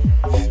closer,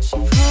 she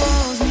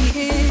pulls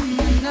me in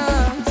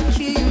enough to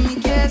keep me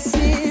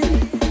guessing.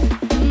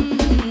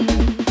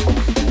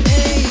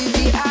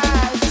 Maybe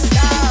I should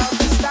stop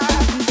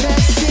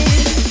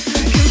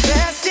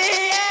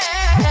confessing,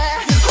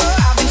 yeah.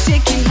 Oh, I've been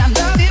shaking, I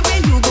love it when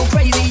you go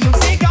crazy. You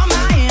take all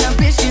my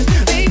inhibitions,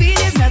 baby,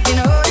 there's nothing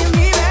holding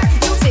me back.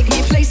 You take me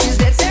places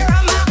that tear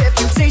up my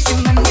reputation,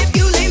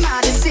 manipulate my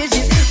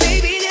decisions,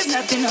 baby, there's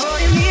nothing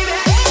holding me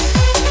back.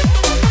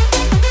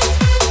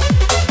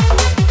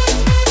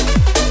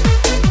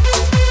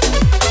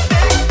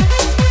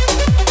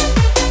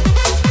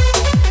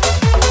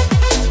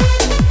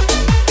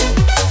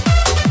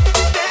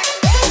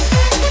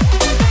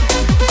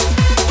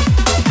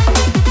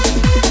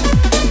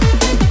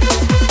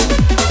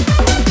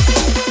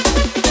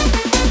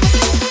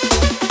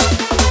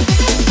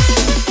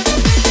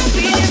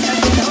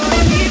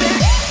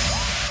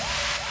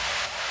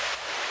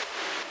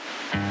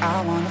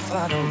 I wanna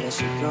follow where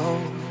she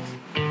goes.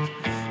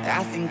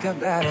 I think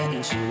about her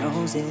and she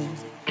knows it.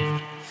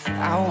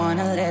 I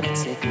wanna let her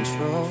take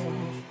control.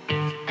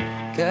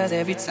 Cause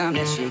every time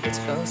that she gets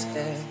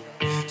closer,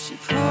 she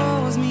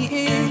pulls me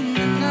in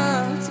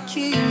enough to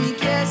keep me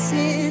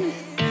guessing.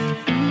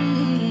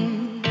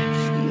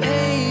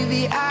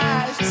 Maybe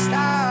I should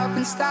stop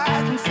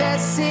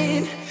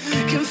confessing,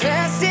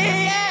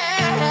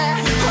 yeah.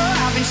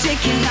 Oh, I've been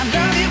shaking, I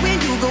love it when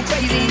you go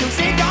crazy. You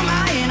take all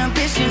my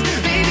inhibitions,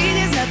 baby,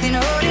 there's nothing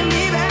holding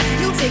me back.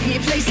 You take me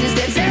places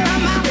that tear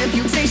up my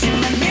reputation,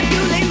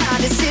 manipulate my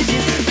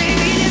decisions,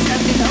 baby, there's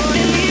nothing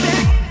holding me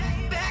back.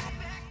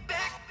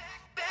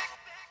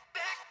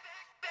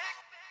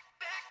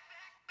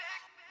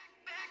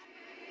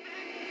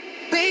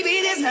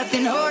 Baby, there's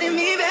nothing holding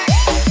me back.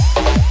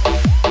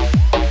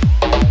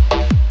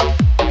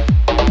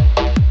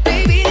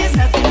 Baby, there's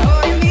nothing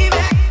holding me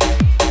back.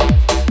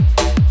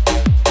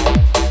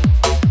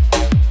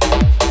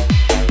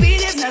 Baby,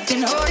 there's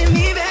nothing holding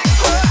me back.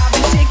 Oh, I've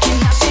been shaking,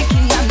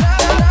 I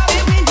love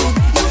it when you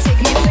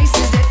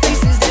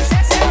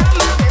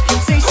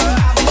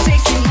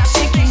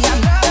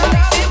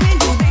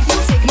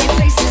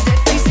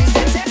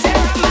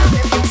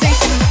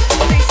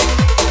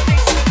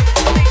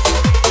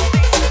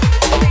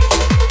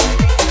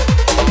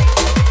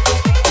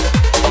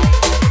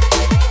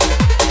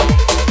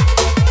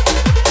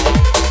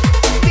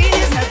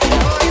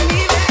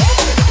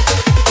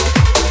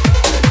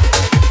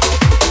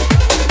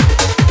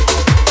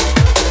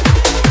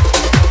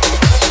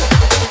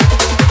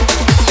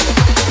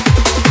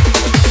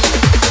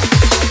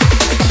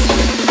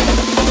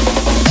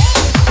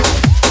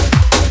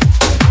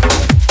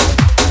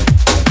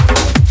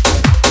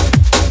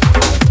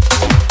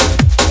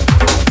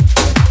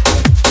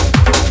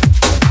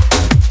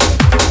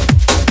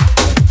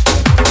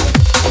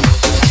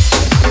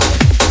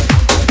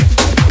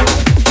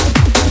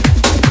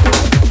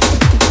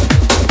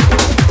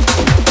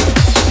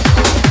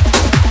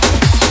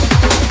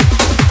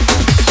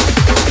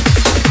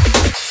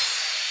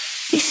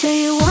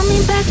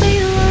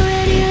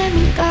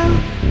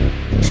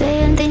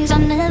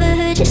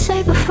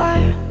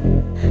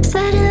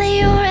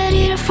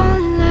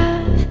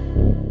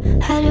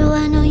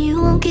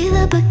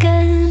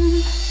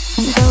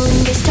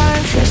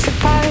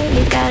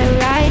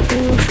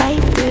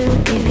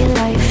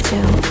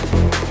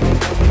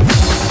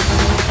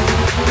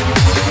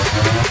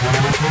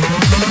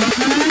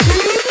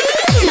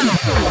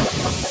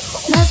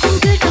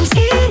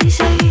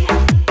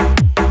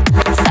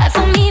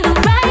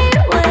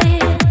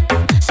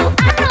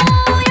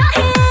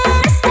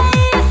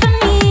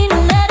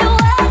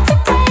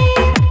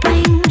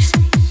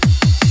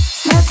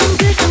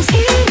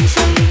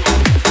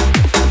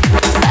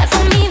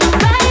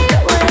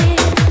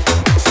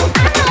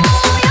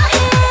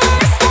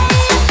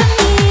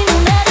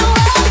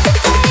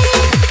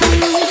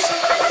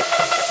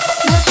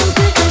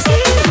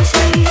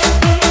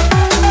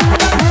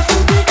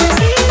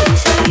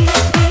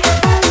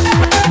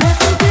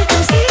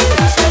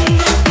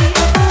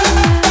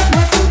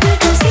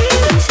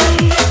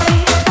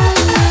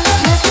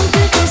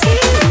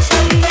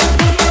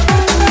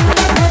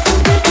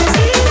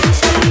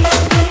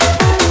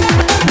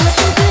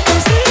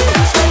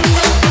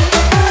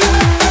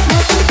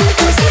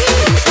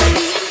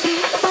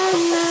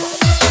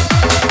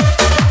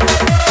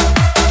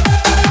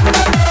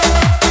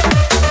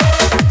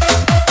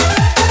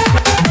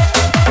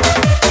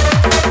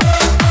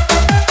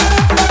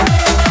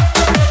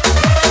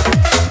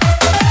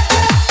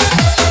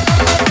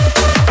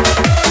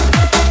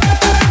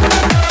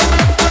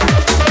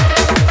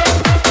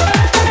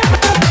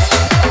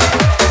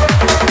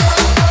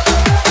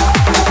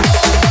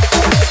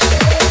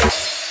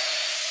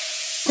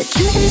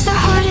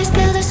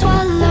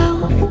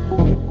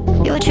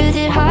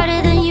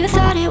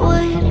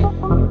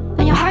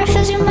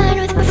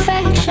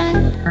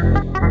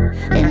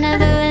It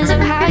never ends up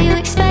how you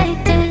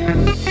expect it.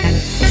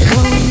 If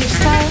going gets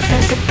tough,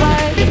 that's the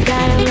part you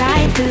gotta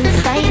ride through,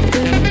 fight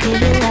through,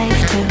 give your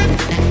life to.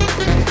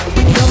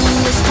 Going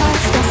gets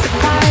tough, that's the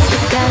part you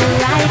gotta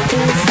ride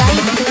through,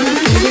 fight through,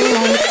 give your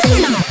life to.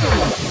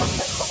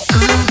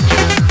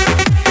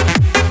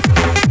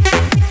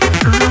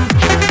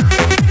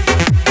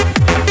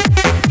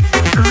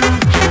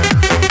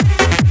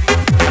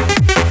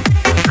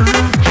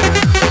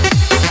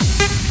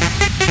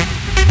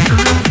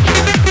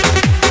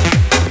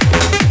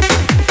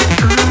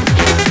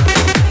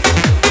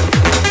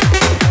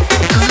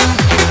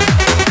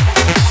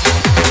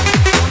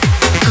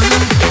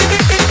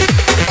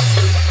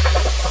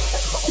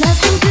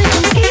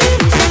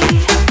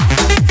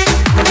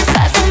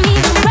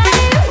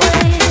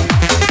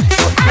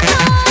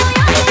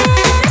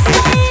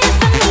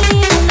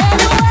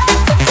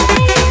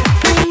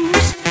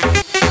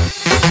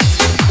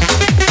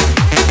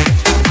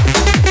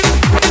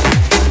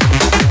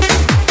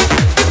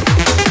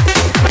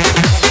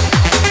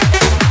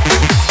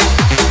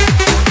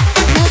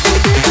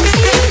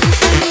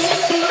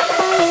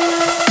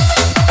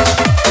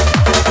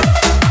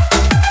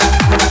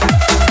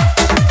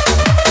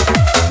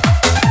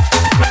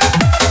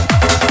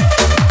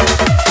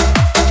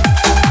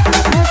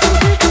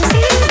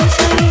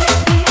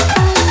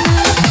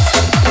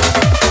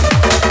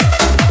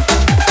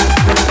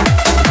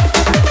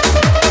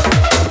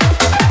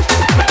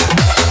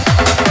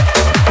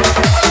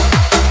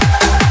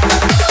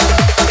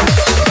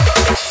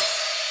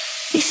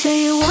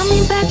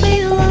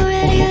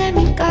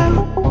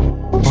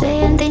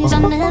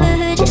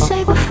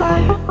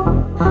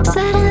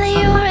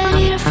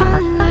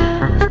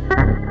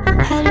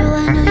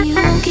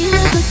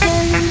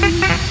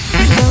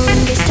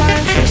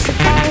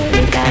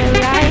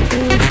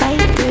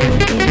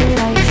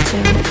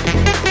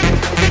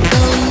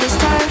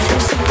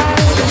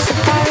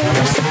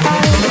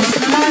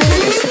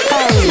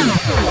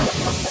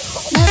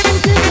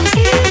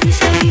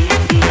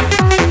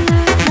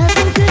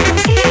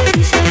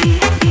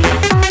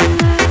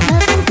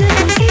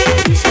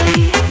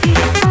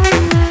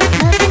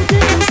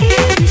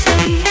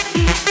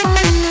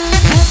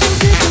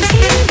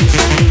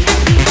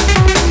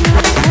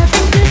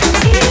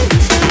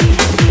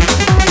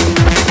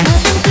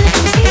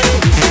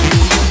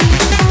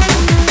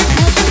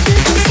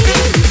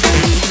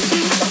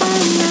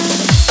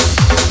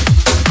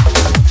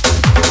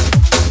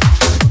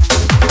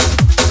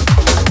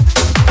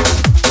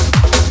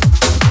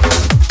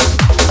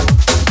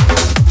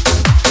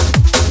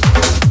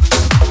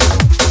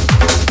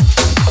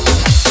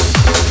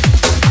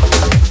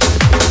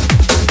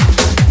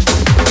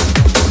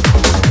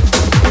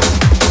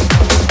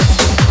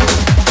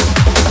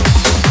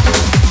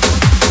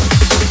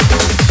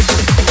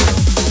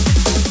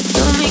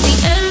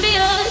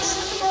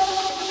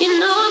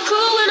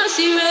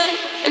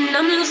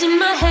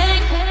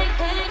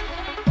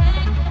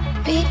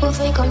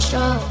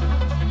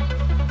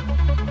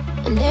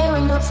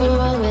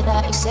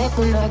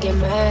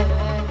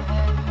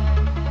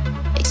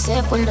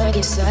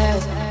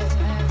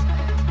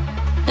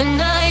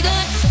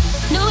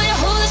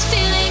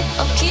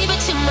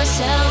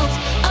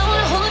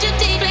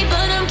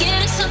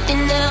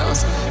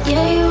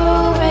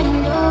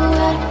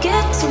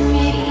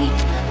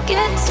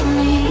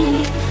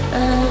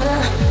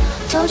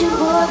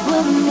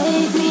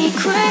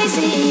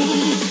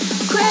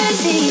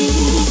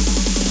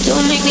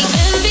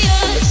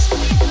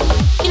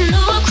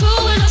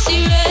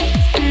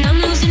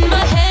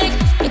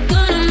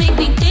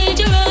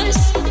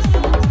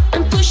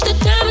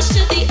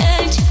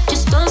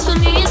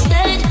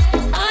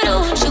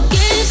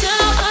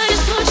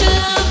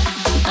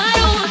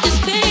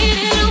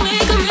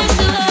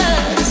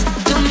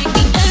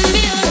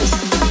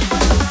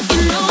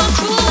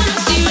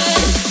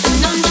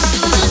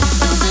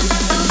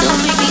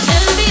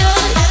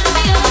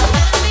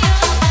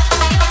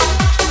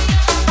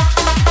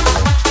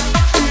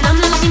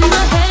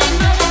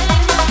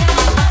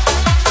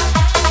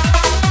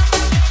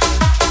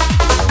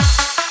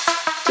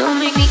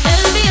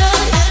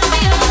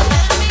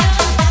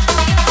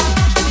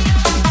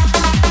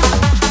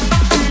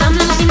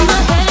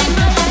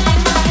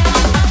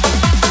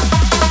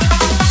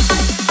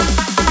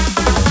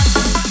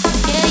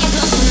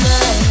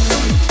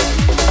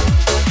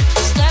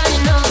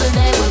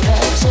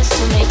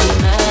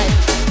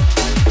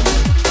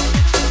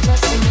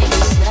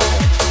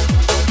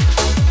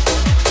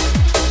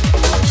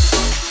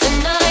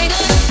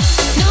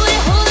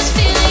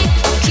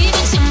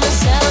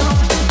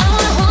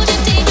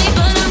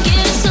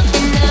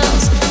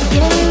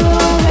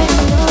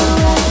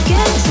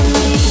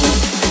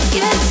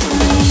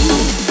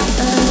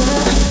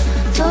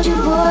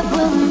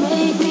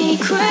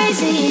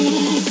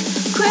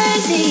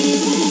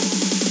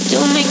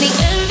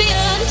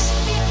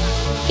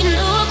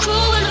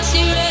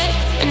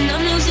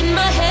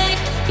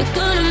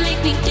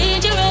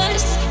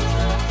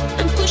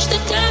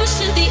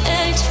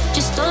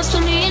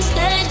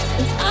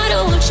 I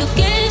don't want your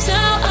games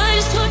now, I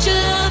just want your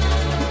love.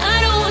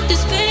 I don't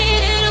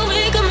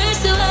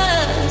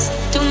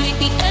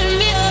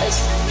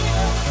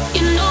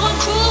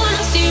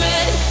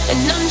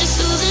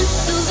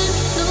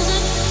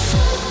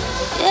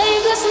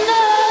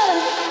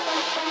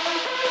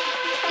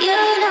You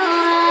know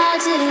how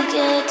to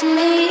get to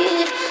me.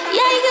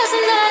 Yeah, you got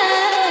some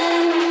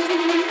love.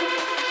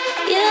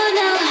 You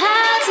know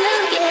how to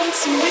get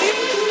to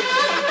me.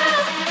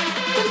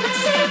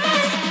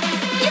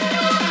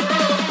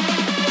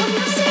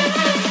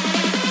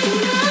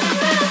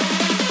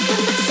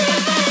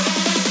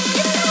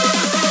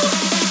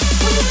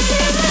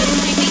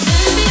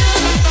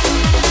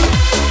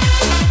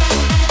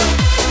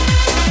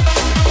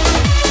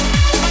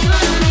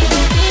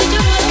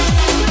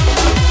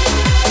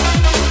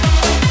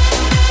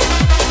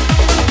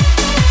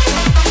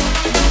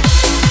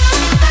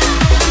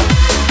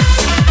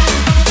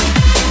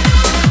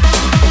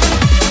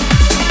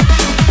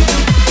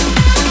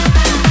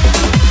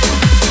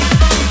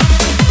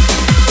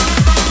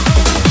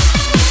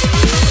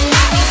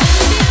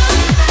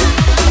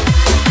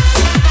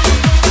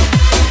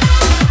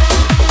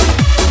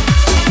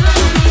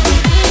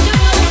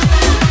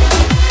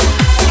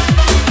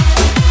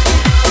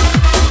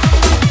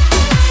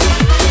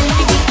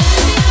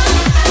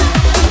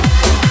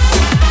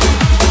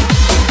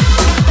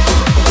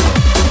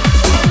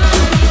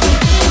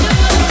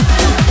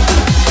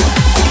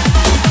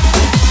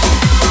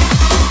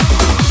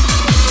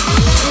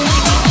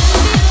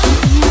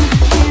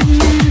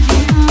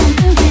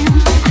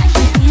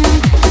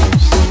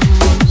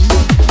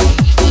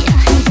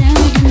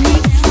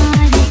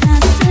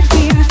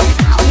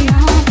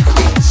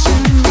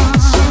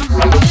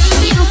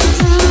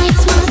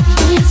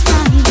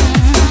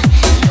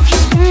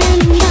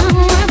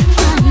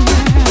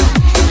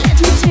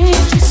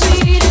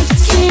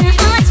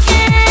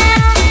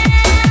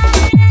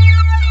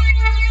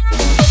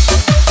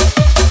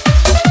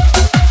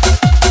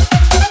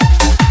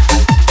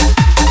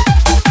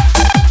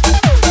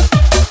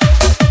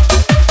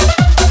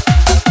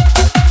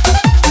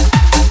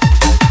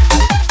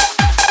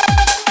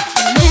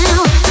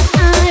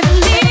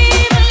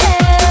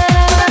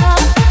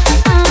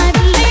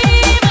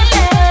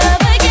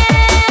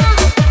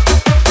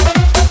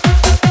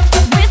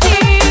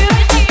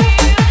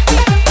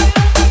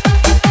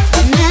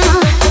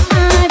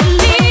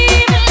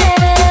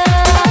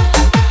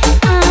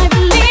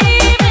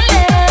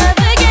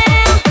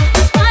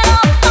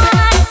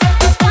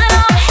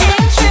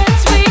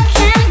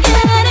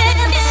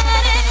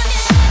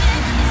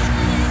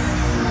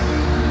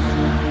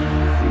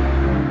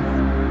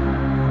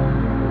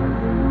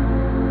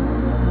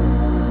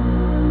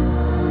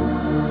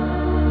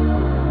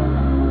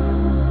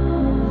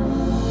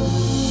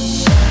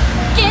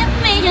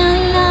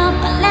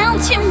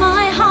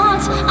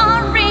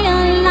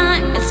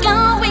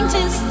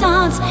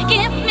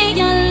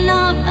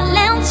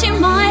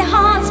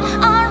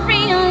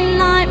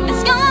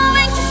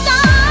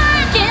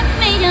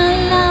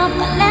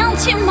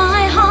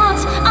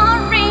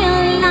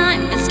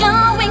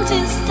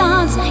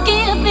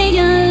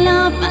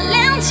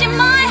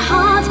 My